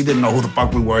lot because he didn't know who the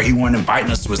fuck we were. He wasn't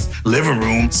inviting us to his living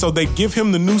room. So they'd give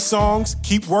him the new songs,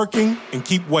 keep working, and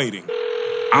keep waiting.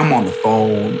 I'm on the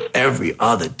phone every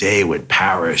other day with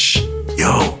Parrish.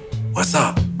 Yo, what's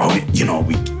up? Are we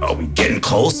getting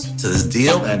close to this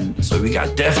deal? And so we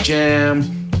got Def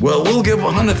Jam. Well, we'll give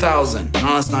 100,000. No,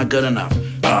 that's not good enough.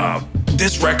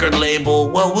 This record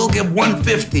label, well, we'll give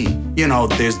 150. You know,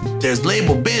 there's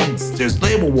label bids, there's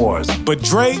label wars. But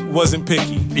Dre wasn't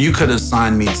picky. You could have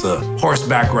signed me to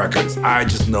Horseback Records. I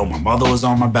just know my mother was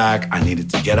on my back. I needed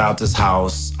to get out this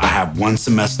house. I have 1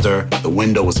 semester. The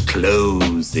window was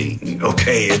closing.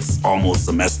 Okay, it's almost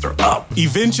semester up.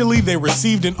 Eventually, they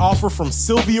received an offer from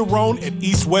Sylvia Rohn at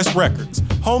East West Records,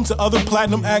 home to other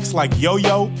platinum acts like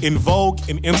Yo-Yo, In Vogue,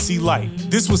 and MC Lyte.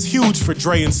 This was huge for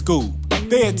Dre and Scoob.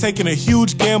 They had taken a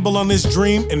huge gamble on this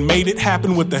dream and made it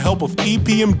happen with the help of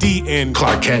EPMD and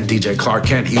Clark Kent, DJ Clark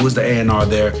Kent. He was the A&R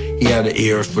there. He had an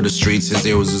ear for the streets. His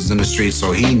ear was in the streets,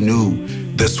 so he knew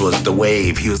this was the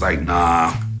wave. He was like,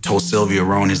 nah. Told Sylvia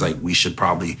Rohn, he's like, we should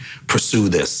probably pursue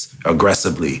this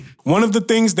aggressively. One of the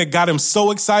things that got him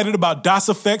so excited about Das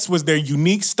EFX was their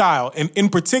unique style, and in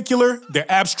particular, their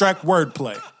abstract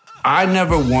wordplay. I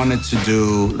never wanted to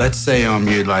do, let's say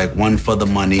you're like 1 for the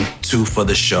money, 2 for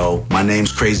the show. My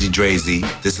name's Krazy Drayz.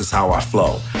 This is how I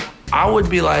flow. I would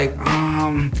be like,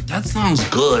 that sounds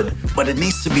good, but it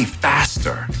needs to be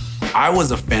faster. I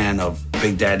was a fan of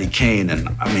Big Daddy Kane, and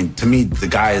I mean, to me, the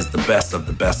guy is the best of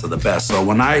the best of the best. So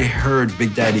when I heard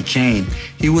Big Daddy Kane,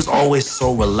 he was always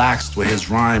so relaxed with his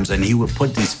rhymes, and he would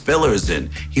put these fillers in.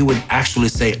 He would actually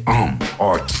say,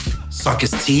 or suck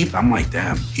his teeth. I'm like,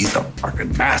 damn, he's a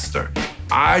fucking master.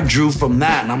 I drew from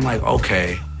that, and I'm like,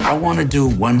 okay, I want to do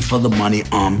 1 for the money,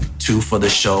 2 for the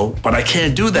show, but I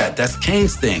can't do that. That's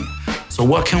Kane's thing. So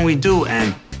what can we do?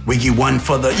 And Wiggy 1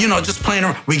 for the, just playing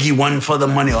around. Wiggy 1 for the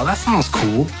money. Oh, that sounds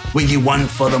cool. Wiggy 1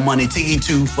 for the money. Tiggy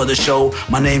 2 for the show.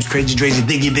 My name's Krazy Drayz.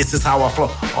 Diggy, this is how I flow.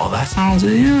 Oh, that sounds,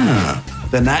 yeah.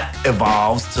 Then that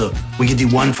evolves to Wiggy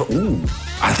 1 for,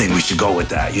 I think we should go with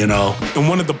that, And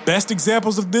one of the best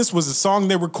examples of this was a song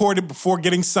they recorded before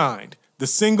getting signed. The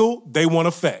single, They Want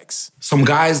EFX. Some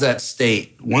guys at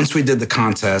State, once we did the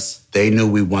contest, they knew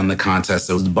we won the contest.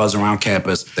 There was a buzz around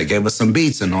campus. They gave us some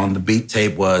beats, and on the beat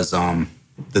tape was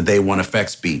the They Want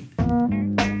EFX beat.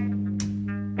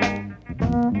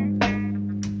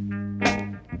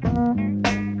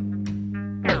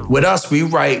 With us, we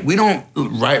don't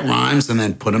write rhymes and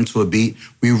then put them to a beat.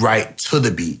 We write to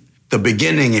the beat. The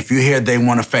beginning, if you hear They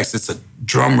Want EFX, it's a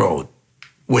drum roll,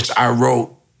 which I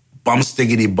wrote Bum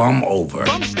Stiggedy Bum over.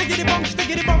 Bum stiggity bum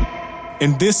stiggity bum.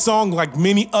 And this song, like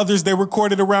many others they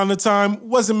recorded around the time,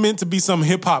 wasn't meant to be some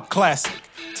hip-hop classic.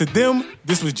 To them,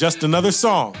 this was just another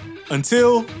song.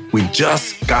 Until we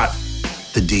just got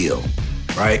the deal,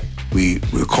 right? We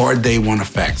record They Want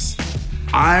EFX.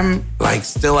 I'm like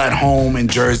still at home in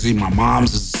Jersey. My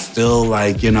mom's is still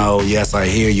like, yes, I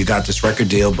hear you got this record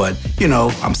deal, but,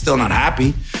 I'm still not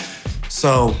happy.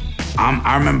 So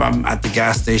I remember I'm at the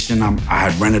gas station. I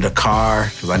had rented a car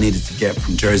because I needed to get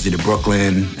from Jersey to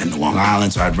Brooklyn and to Long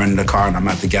Island. So I had rented a car and I'm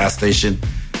at the gas station.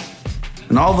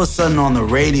 And all of a sudden on the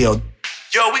radio,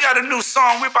 yo, we got a new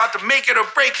song. We're about to make it or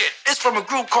break it. It's from a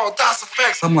group called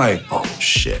EFX. I'm like, oh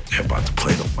shit, they're about to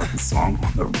play the fucking song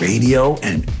on the radio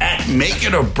and make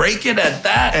it or break it at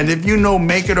that. And if you know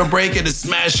make it or break it is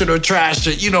smash it or trash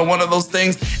it, one of those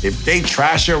things. If they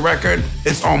trash your record,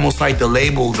 it's almost like the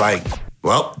label's like,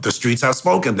 well, the streets have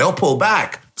spoken. They'll pull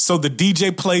back. So the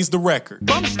DJ plays the record.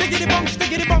 Bum, stiggity,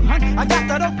 bum, hun. I got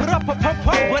that up, but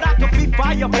I can be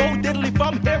fire, full diddly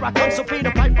bum. Here I come, so Peter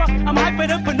Piper. I'm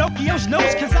hyping up Pinocchio's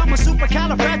nose, cause I'm a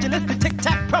supercalifragilistic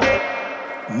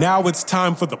tic-tac-toe. Now it's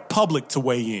time for the public to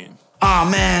weigh in. Oh,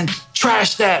 man,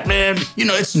 trash that, man.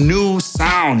 It's new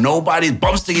sound. Nobody's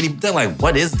bum stiggity. They're like,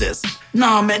 what is this?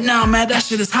 No, man, that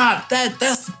shit is hot.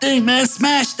 That's the thing, man.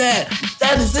 Smash that.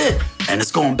 That is it. And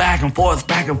it's going back and forth,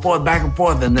 back and forth, back and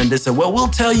forth. And then they said, well, we'll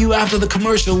tell you after the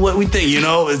commercial what we think.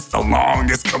 It's the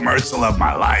longest commercial of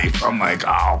my life. I'm like,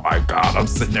 oh, my God. I'm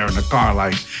sitting there in the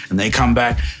car and they come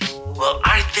back. Well,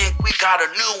 I think we got a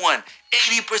new one.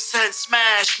 80%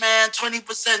 smash, man.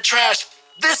 20% trash.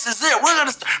 This is it. We're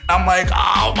gonna start. I'm like,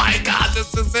 oh my God,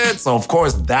 this is it. So of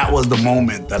course, that was the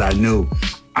moment that I knew,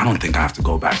 I don't think I have to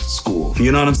go back to school.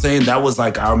 You know what I'm saying? That was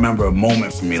like, I remember a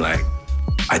moment for me, like,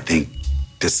 I think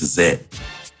this is it.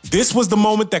 This was the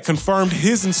moment that confirmed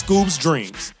his and Scoob's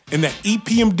dreams, and that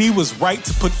EPMD was right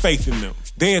to put faith in them.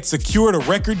 They had secured a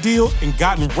record deal and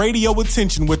gotten radio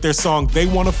attention with their song, They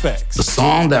Want EFX. The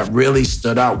song that really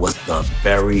stood out was the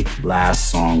very last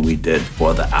song we did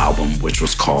for the album, which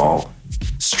was called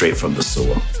Straight from the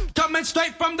Sewer. Coming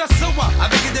straight from the sewer. I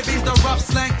figured it beats the rough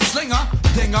slinger,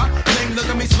 dinger, ding, look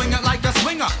at me swing it like a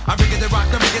swinger. I figured it rock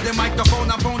the figured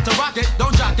microphone, I'm prone to rock it,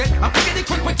 don't jock it. I'm figured it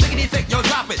quick, tickety thick, yo,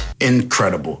 drop it.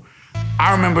 Incredible.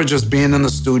 I remember just being in the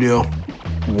studio,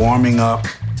 warming up,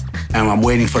 and I'm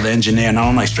waiting for the engineer, and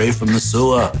I'm like, straight from the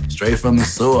sewer.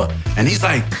 And he's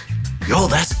like, yo,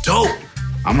 that's dope.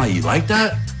 I'm like, you like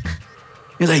that?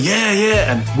 He's like,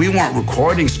 yeah. And we weren't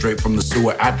recording Straight from the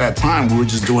Sewer at that time. We were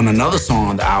just doing another song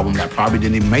on the album that probably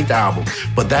didn't even make the album.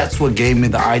 But that's what gave me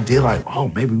the idea, like, oh,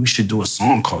 maybe we should do a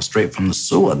song called Straight from the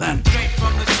Sewer then. Straight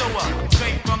from the sewer,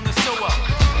 straight from the sewer.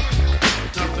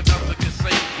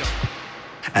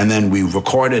 And then we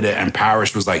recorded it, and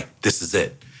Parrish was like, this is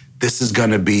it. This is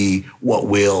gonna be what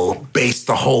we'll base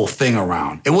the whole thing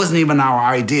around. It wasn't even our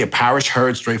idea. Parrish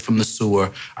heard Straight from the Sewer,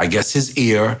 I guess his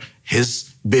ear,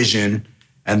 his vision,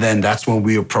 and then that's when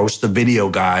we approached the video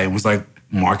guy and was like,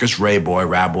 Marcus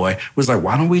Raboy, was like,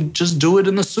 why don't we just do it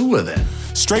in the sewer then?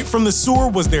 Straight from the Sewer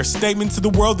was their statement to the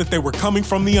world that they were coming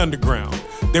from the underground.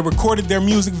 They recorded their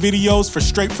music videos for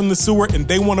Straight from the Sewer and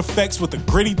They Want EFX with a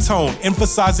gritty tone,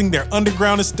 emphasizing their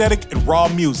underground aesthetic and raw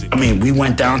music. I mean, we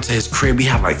went down to his crib. He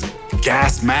had like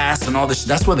gas masks and all this shit.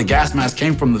 That's where the gas mask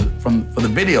came from for the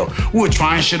video. We were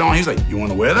trying shit on. He was like, you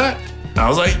want to wear that? And I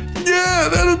was like, yeah,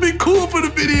 that'd be cool for the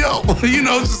video.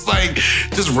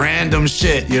 Just random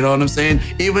shit, you know what I'm saying?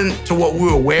 Even to what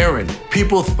we were wearing.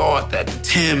 People thought that the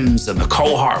Timbs and the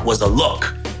Cohart was a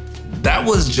look. That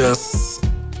was just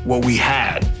what we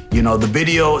had. The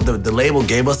video, the label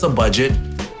gave us a budget,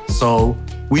 so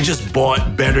we just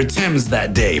bought better Timbs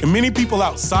that day. And many people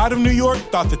outside of New York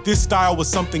thought that this style was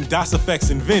something EFX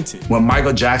invented. When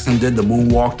Michael Jackson did the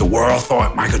moonwalk, the world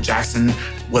thought Michael Jackson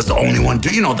was the only one.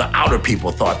 The outer people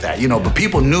thought that, but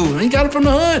people knew he got it from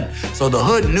the hood. So the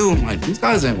hood knew, like, these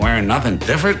guys ain't wearing nothing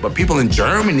different. But people in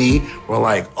Germany were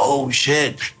like, oh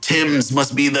shit, Timbs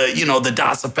must be the, the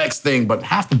EFX thing. But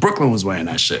half of Brooklyn was wearing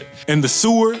that shit. And the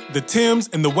sewer, the Timbs,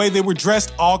 and the way they were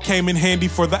dressed all came in handy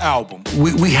for the album.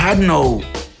 We had no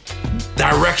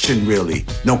direction, really,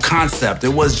 no concept. It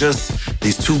was just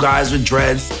these two guys with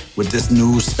dreads with this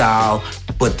new style,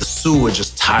 but the sewer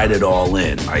just tied it all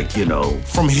in,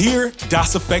 From here,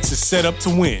 EFX is set up to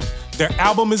win. Their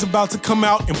album is about to come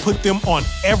out and put them on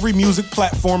every music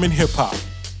platform in hip-hop.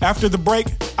 After the break,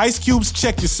 Ice Cube's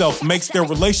Check Yourself makes their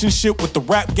relationship with the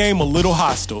rap game a little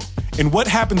hostile. And what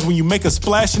happens when you make a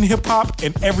splash in hip-hop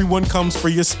and everyone comes for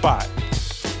your spot?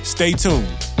 Stay tuned.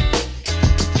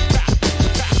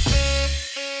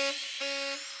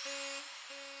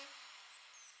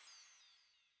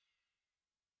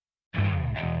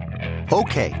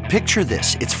 Okay, picture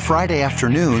this. It's Friday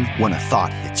afternoon when a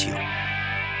thought hits you.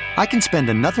 I can spend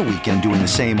another weekend doing the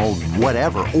same old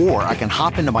whatever, or I can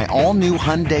hop into my all-new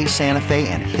Hyundai Santa Fe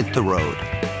and hit the road.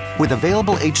 With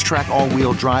available H-Track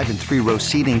all-wheel drive and 3-row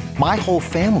seating, my whole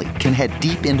family can head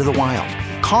deep into the wild.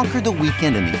 Conquer the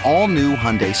weekend in the all-new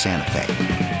Hyundai Santa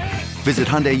Fe. Visit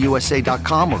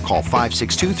HyundaiUSA.com or call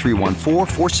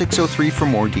 562-314-4603 for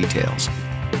more details.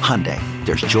 Hyundai,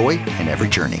 there's joy in every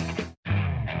journey.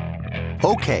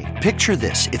 Okay, picture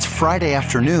this. It's Friday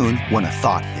afternoon when a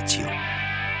thought hits you.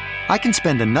 I can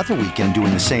spend another weekend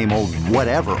doing the same old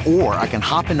whatever, or I can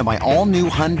hop into my all-new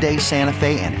Hyundai Santa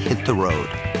Fe and hit the road.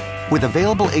 With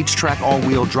available H-Track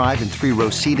all-wheel drive and 3-row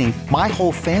seating, my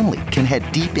whole family can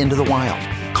head deep into the wild.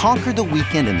 Conquer the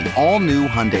weekend in the all-new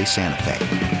Hyundai Santa Fe.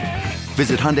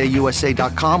 Visit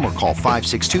HyundaiUSA.com or call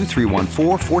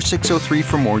 562-314-4603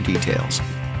 for more details.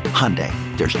 Hyundai,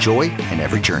 there's joy in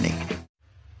every journey.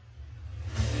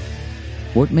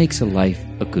 What makes a life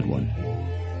a good one?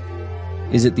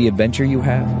 Is it the adventure you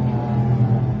have?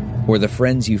 Or the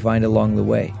friends you find along the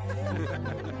way?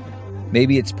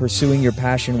 Maybe it's pursuing your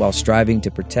passion while striving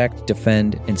to protect,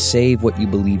 defend, and save what you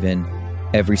believe in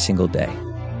every single day.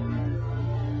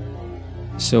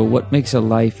 So what makes a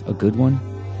life a good one?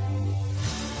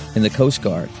 In the Coast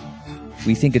Guard,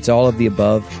 we think it's all of the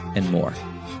above and more.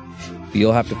 But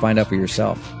you'll have to find out for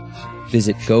yourself.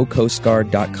 Visit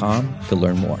GoCoastGuard.com to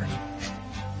learn more.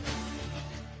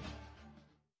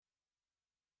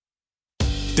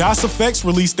 Das EFX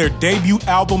released their debut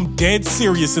album Dead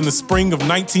Serious in the spring of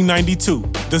 1992.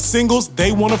 The singles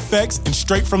They Want Effects and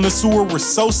Straight From the Sewer were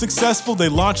so successful they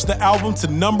launched the album to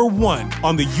 #1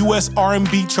 on the US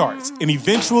R&B charts and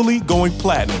eventually going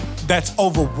platinum. That's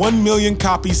over 1 million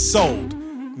copies sold.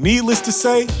 Needless to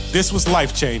say, this was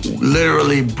life-changing.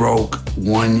 Literally broke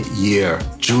 1 year.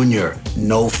 Junior,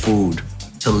 no food.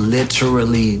 To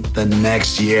literally the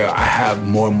next year, I have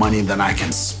more money than I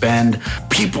can spend.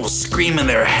 People screaming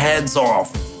their heads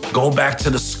off. Go back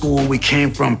to the school we came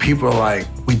from. People are like,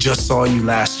 we just saw you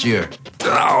last year.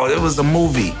 Oh, it was a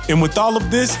movie. And with all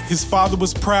of this, his father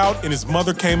was proud and his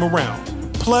mother came around.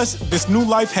 Plus, this new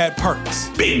life had perks.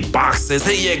 Big boxes.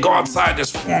 Hey, yeah, go outside. There's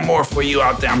 4 more for you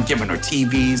out there. I'm giving her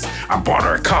TVs. I bought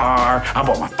her a car. I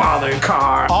bought my father a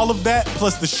car. All of that,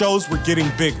 plus the shows were getting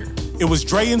bigger. It was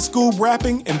Dre and Scoob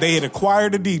rapping, and they had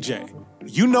acquired a DJ.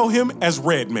 You know him as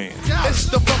Redman. It's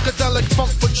the funkadelic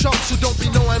funk for chumps who don't be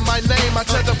knowing my name. I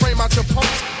try to frame out your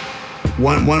punks.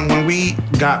 When we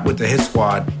got with the Hit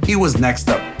Squad, he was next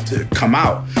up to come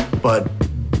out. But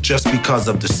just because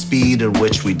of the speed in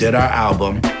which we did our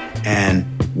album and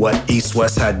what East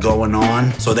West had going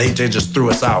on, so they just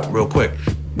threw us out real quick.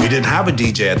 We didn't have a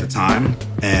DJ at the time,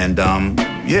 and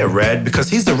Red, because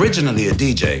he's originally a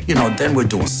DJ. You know, then we're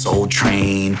doing Soul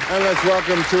Train. And let's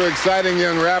welcome 2 exciting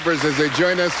young rappers as they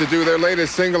join us to do their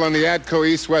latest single on the Atco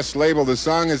East West label. The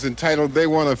song is entitled They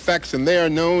Want Effects, and they are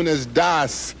known as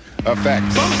Das EFX.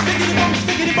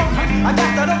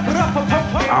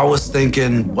 I was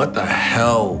thinking, what the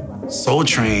hell? Soul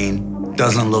Train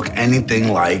doesn't look anything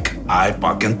like I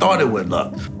fucking thought it would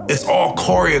look. It's all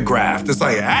choreographed. It's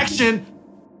like action.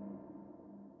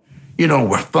 You know,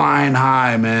 we're flying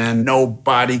high, man.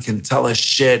 Nobody can tell us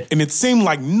shit. And it seemed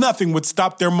like nothing would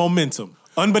stop their momentum.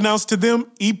 Unbeknownst to them,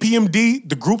 EPMD,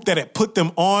 the group that had put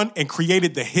them on and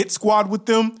created the Hit Squad with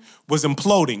them, was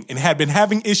imploding and had been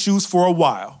having issues for a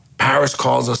while. Paris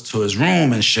calls us to his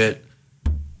room and shit.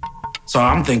 So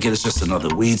I'm thinking it's just another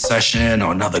weed session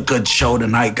or another good show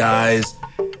tonight, guys.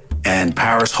 And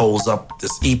Paris holds up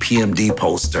this EPMD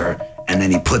poster, and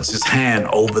then he puts his hand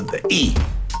over the E.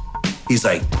 He's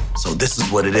like, so this is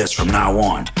what it is from now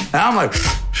on. And I'm like,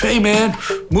 hey, man,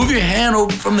 move your hand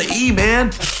over from the E,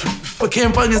 man. I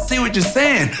can't fucking see what you're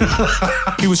saying.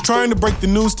 He was trying to break the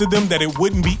news to them that it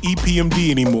wouldn't be EPMD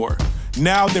anymore.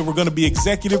 Now they were going to be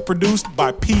executive produced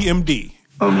by PMD.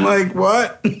 I'm like,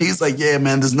 what? He's like, yeah,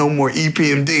 man, there's no more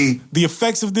EPMD. The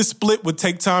effects of this split would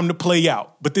take time to play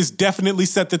out, but this definitely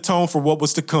set the tone for what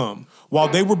was to come. While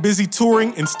they were busy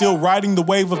touring and still riding the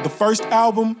wave of the first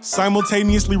album,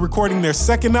 simultaneously recording their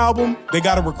second album, they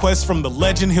got a request from the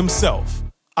legend himself,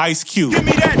 Ice Cube. Give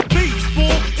me that beat, fool.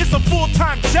 It's a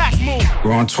full-time Jack move.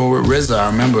 We're on tour with RZA. I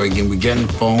remember again, we're getting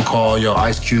a phone call. Yo,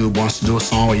 Ice Cube wants to do a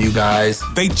song with you guys.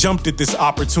 They jumped at this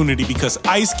opportunity because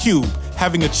Ice Cube,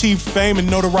 having achieved fame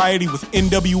and notoriety with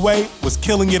NWA, was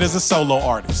killing it as a solo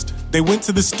artist. They went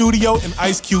to the studio and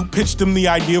Ice Cube pitched them the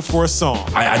idea for a song.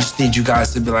 I just need you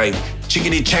guys to be like,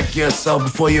 chickadee, check yourself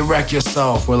before you wreck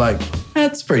yourself. We're like,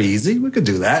 that's pretty easy. We could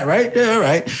do that, right? Yeah,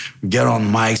 right. We get on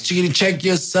the mics. Chickadee, check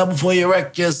yourself before you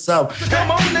wreck yourself.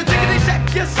 Come on, chickadee,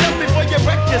 check yourself before you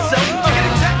wreck yourself.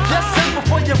 Chickadee, check yourself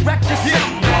before you wreck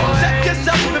yourself. Check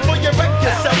yourself before you wreck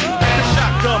yourself. The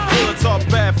shotgun bullets are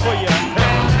bad for you.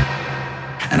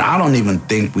 And I I don't even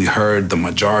think we heard the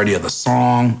majority of the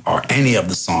song or any of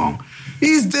the song.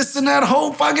 He's dissing that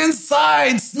whole fucking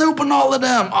side, Snoop and all of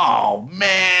them. Oh,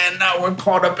 man, now we're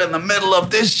caught up in the middle of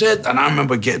this shit. And I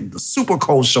remember getting the super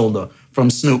cold shoulder from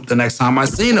Snoop the next time I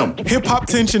seen him. Hip-hop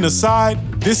tension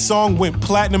aside, this song went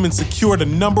platinum and secured a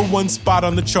 #1 spot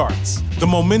on the charts. The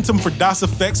momentum for Das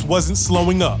EFX wasn't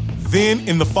slowing up. Then,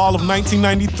 in the fall of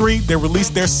 1993, they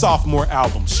released their sophomore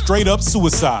album, Straight Up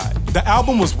Suicide. The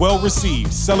album was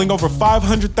well-received, selling over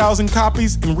 500,000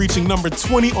 copies and reaching number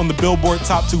 20 on the Billboard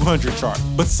Top 200 chart.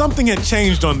 But something had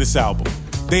changed on this album.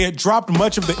 They had dropped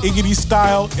much of the Stiggedy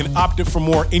style and opted for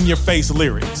more in-your-face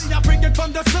lyrics. I bring it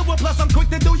from the sewer, plus I'm quick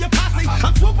to do your posse.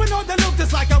 I'm swooping on the loop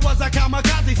just like I was a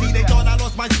kamikaze. See, they thought I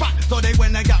lost my spot, so they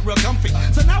went and got real comfy.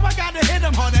 So now I gotta hit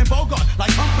them hard and Bogart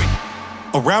like Humphrey.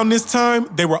 Around this time,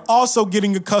 they were also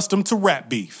getting accustomed to rap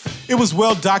beef. It was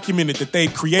well documented that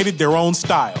they'd created their own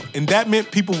style, and that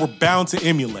meant people were bound to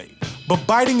emulate. But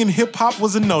biting in hip-hop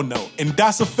was a no-no, and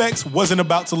Das EFX wasn't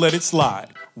about to let it slide.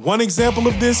 One example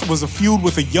of this was a feud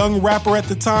with a young rapper at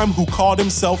the time who called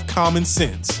himself Common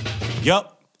Sense.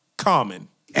 Yup, Common.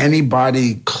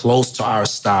 Anybody close to our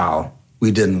style,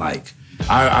 we didn't like.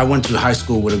 I went to high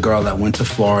school with a girl that went to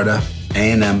Florida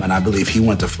A&M, and I believe he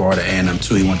went to Florida A&M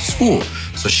too. He went to school.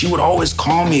 So she would always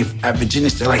call me at Virginia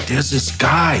State, like, there's this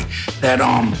guy that,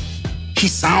 he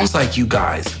sounds like you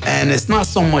guys. And it's not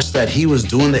so much that he was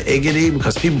doing the Stiggedy,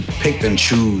 because people picked and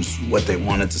choose what they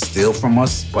wanted to steal from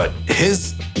us, but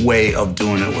his way of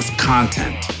doing it was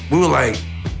content. We were like,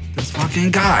 this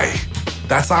fucking guy,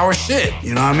 that's our shit,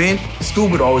 you know what I mean?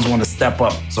 Scoob would always want to step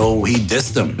up, so he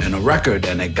dissed him in a record,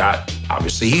 and it got,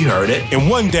 obviously he heard it. And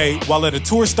one day, while at a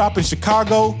tour stop in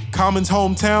Chicago, Common's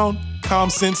hometown, Common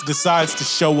Sense decides to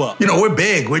show up. You know, we're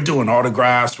big, we're doing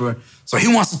autographs, so he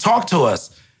wants to talk to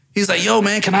us. He's like, yo,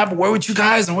 man, can I have a word with you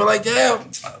guys? And we're like, yeah.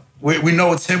 We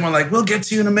know it's him. We're like, we'll get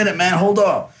to you in a minute, man. Hold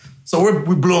on. So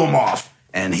we blew him off.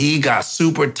 And he got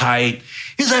super tight.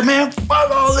 He's like, man, fuck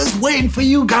all this waiting for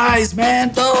you guys,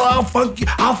 man. Oh, I'll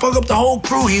fuck up the whole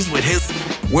crew.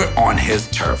 We're on his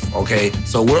turf, okay?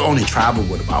 So we're only traveling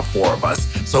with about 4 of us.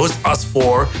 So it's us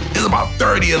 4. There's about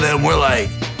 30 of them. We're like,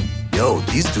 yo,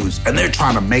 these dudes, and they're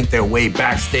trying to make their way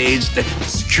backstage. The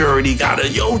security gotta,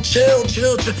 yo, chill.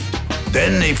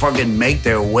 Then they fucking make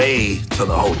their way to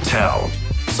the hotel.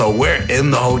 So we're in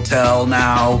the hotel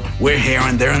now. We're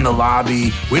hearing they're in the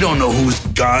lobby. We don't know whose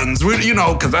guns,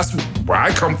 because that's where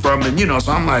I come from. And,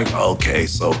 so I'm like, okay,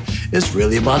 so it's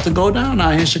really about to go down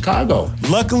out here in Chicago.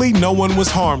 Luckily, no one was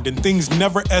harmed and things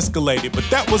never escalated. But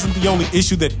that wasn't the only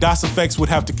issue that Das EFX would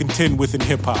have to contend with in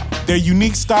hip-hop. Their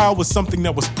unique style was something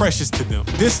that was precious to them.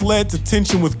 This led to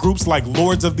tension with groups like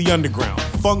Lords of the Underground,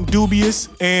 Funk Dubious,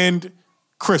 and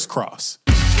Crisscross.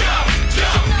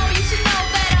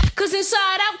 Cause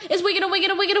inside out is wicked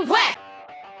and whack.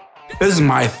 This is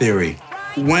my theory.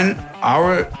 When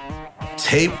our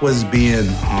tape was being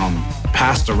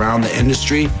passed around the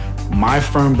industry, my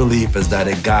firm belief is that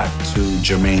it got to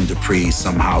Jermaine Dupri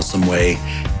somehow, some way.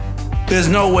 There's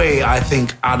no way, I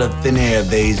think, out of thin air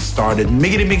they started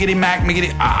miggity, mac,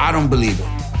 miggity. I don't believe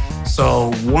it.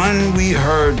 So when we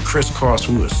heard Crisscross,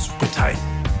 we were super tight.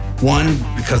 1,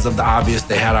 because of the obvious,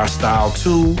 they had our style.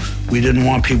 2, we didn't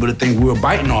want people to think we were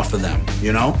biting off of them,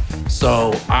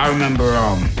 So I remember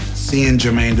seeing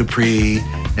Jermaine Dupri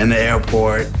in the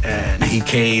airport, and he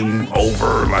came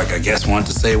over, like, I guess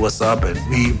wanted to say what's up, and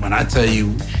when I tell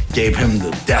you, gave him the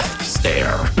death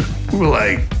stare. We were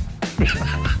like,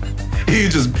 he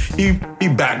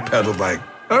backpedaled like,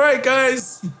 all right,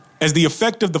 guys. As the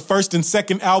effect of the first and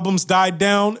second albums died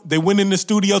down, they went in the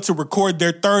studio to record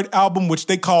their third album, which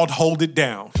they called Hold It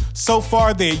Down. So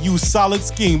far, they had used Solid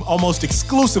Scheme almost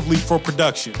exclusively for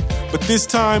production. But this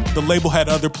time, the label had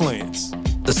other plans.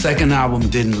 The second album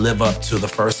didn't live up to the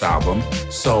first album,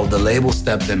 so the label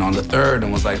stepped in on the third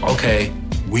and was like, okay,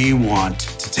 we want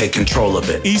to take control of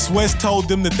it. East West told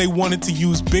them that they wanted to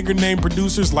use bigger name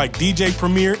producers like DJ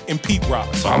Premier and Pete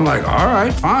Rock. So I'm like, all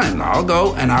right, fine, I'll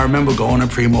go. And I remember going to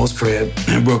Primo's crib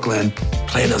in Brooklyn,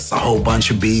 played us a whole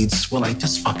bunch of beats. We're like,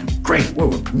 this is fucking great, we're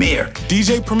with Premier.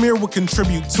 DJ Premier would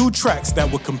contribute 2 tracks that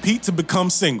would compete to become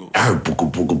singles. I heard booga,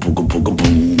 booga, booga, booga,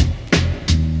 boom.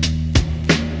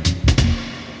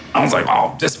 I was like,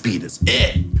 oh, this beat is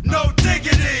it. No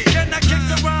diggity, can I kick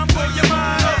the rhyme for your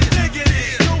mind? No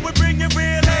diggity, do we bring it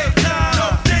real time?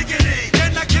 No diggity,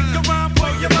 can I kick the rhyme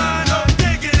for your mind? No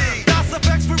diggity, Das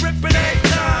EFX we ripping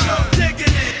time. No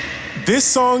diggity. This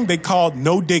song they called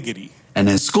No Diggity. And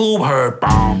then Scoob heard,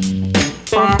 bom.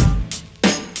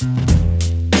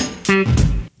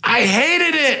 I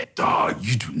hated it. Dog,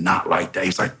 you do not like that.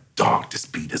 He's like, dog, this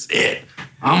beat is it.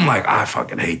 I'm like, I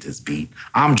fucking hate this beat.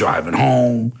 I'm driving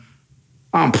home.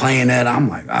 I'm playing it. I'm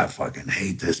like, I fucking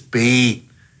hate this beat.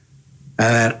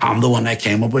 And then I'm the one that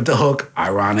came up with the hook.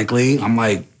 Ironically, I'm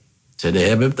like, to the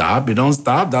hip hop, you don't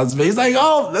stop. That's he's like,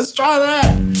 oh, let's try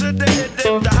that. To the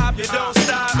hip hop, you don't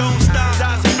stop, don't stop.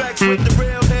 That's EFX with the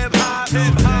real hip hop,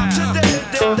 hip hop. To the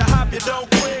hip hop, you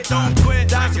don't quit, don't quit.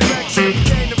 That's EFX, you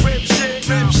came to rip shit,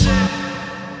 rip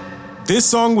shit. This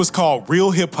song was called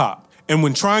Real Hip Hop. And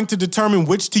when trying to determine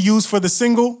which to use for the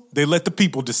single, they let the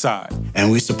people decide. And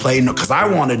we used to play, because I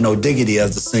wanted No Diggity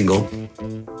as the single.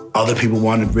 Other people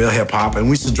wanted Real Hip Hop. And we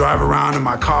used to drive around in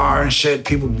my car and shit.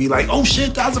 People would be like, oh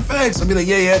shit, that's EFX. I'd be like,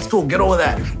 yeah, it's cool, get over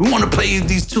that. We want to play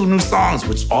these 2 new songs,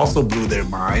 which also blew their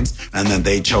minds. And then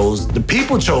the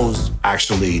people chose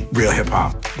actually Real Hip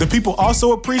Hop. The people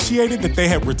also appreciated that they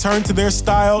had returned to their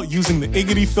style using the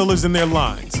Stiggedy fillers in their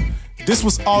lines. This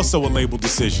was also a label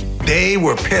decision. They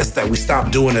were pissed that we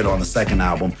stopped doing it on the second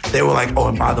album. They were like, oh,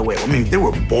 and by the way, there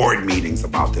were board meetings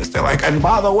about this. They're like, and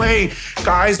by the way,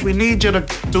 guys, we need you to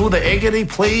do the Stiggedy,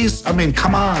 please.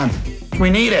 Come on. We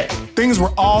need it. Things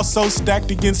were all so stacked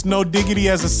against No Diggity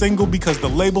as a single because the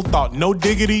label thought No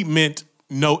Diggity meant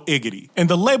no Stiggedy. And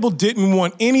the label didn't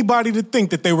want anybody to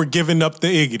think that they were giving up the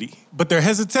Stiggedy. But their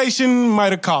hesitation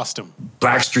might have cost them.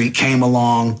 Blackstreet came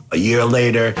along a year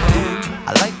later.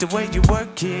 I like the way you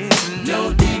work it,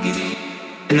 no diggity.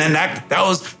 And then that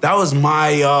was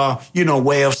my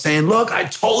way of saying, look, I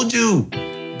told you.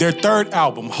 Their third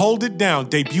album, Hold It Down,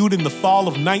 debuted in the fall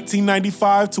of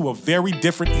 1995 to a very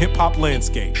different hip-hop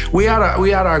landscape. We had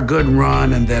our good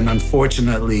run, and then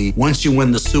unfortunately, once you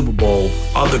win the Super Bowl,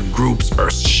 other groups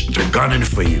they're gunning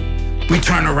for you. We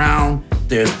turn around,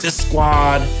 there's This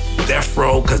Squad, Death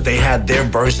Row, because they had their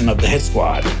version of the Hit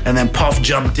Squad. And then Puff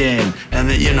jumped in, and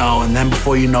then, and then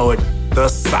before you know it, the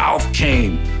South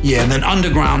came. Yeah, and then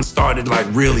Underground started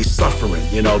really suffering,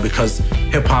 because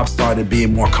hip hop started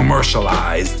being more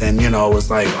commercialized and, it was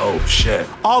like, oh shit.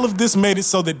 All of this made it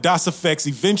so that Das EFX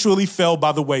eventually fell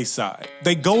by the wayside.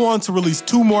 They go on to release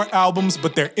 2 more albums,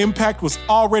 but their impact was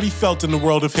already felt in the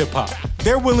world of hip hop.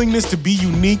 Their willingness to be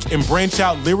unique and branch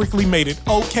out lyrically made it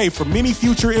okay for many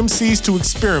future MCs to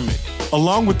experiment.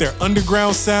 Along with their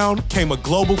underground sound came a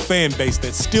global fan base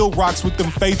that still rocks with them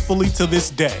faithfully to this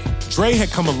day. Dre had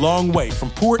come a long way, from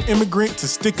poor immigrant to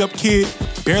stick-up kid,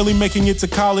 barely making it to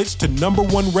college, to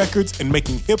 #1 records and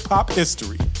making hip-hop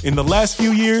history. In the last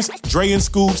few years, Dre and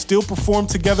Scoob still perform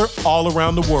together all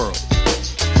around the world.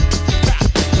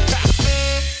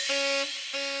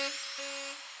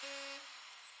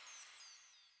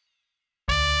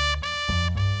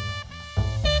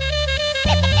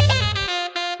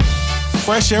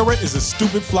 Fresh Era is a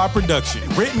Stupid Fly production,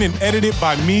 written and edited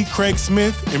by me, Craig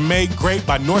Smith, and made great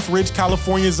by Northridge,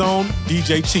 California's own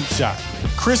DJ Cheap Shot.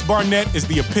 Chris Barnett is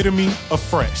the epitome of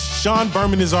fresh. Sean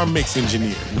Berman is our mix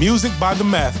engineer. Music by The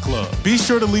Math Club. Be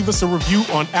sure to leave us a review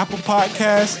on Apple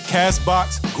Podcasts,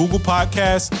 CastBox, Google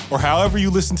Podcasts, or however you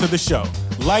listen to the show.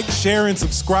 Like, share, and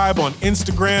subscribe on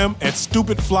Instagram at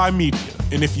Stupid Fly Media.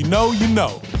 And if you know, you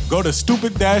know. Go to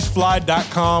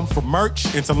stupid-fly.com for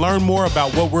merch and to learn more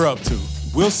about what we're up to.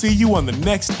 We'll see you on the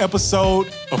next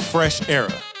episode of Fresh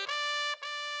Era.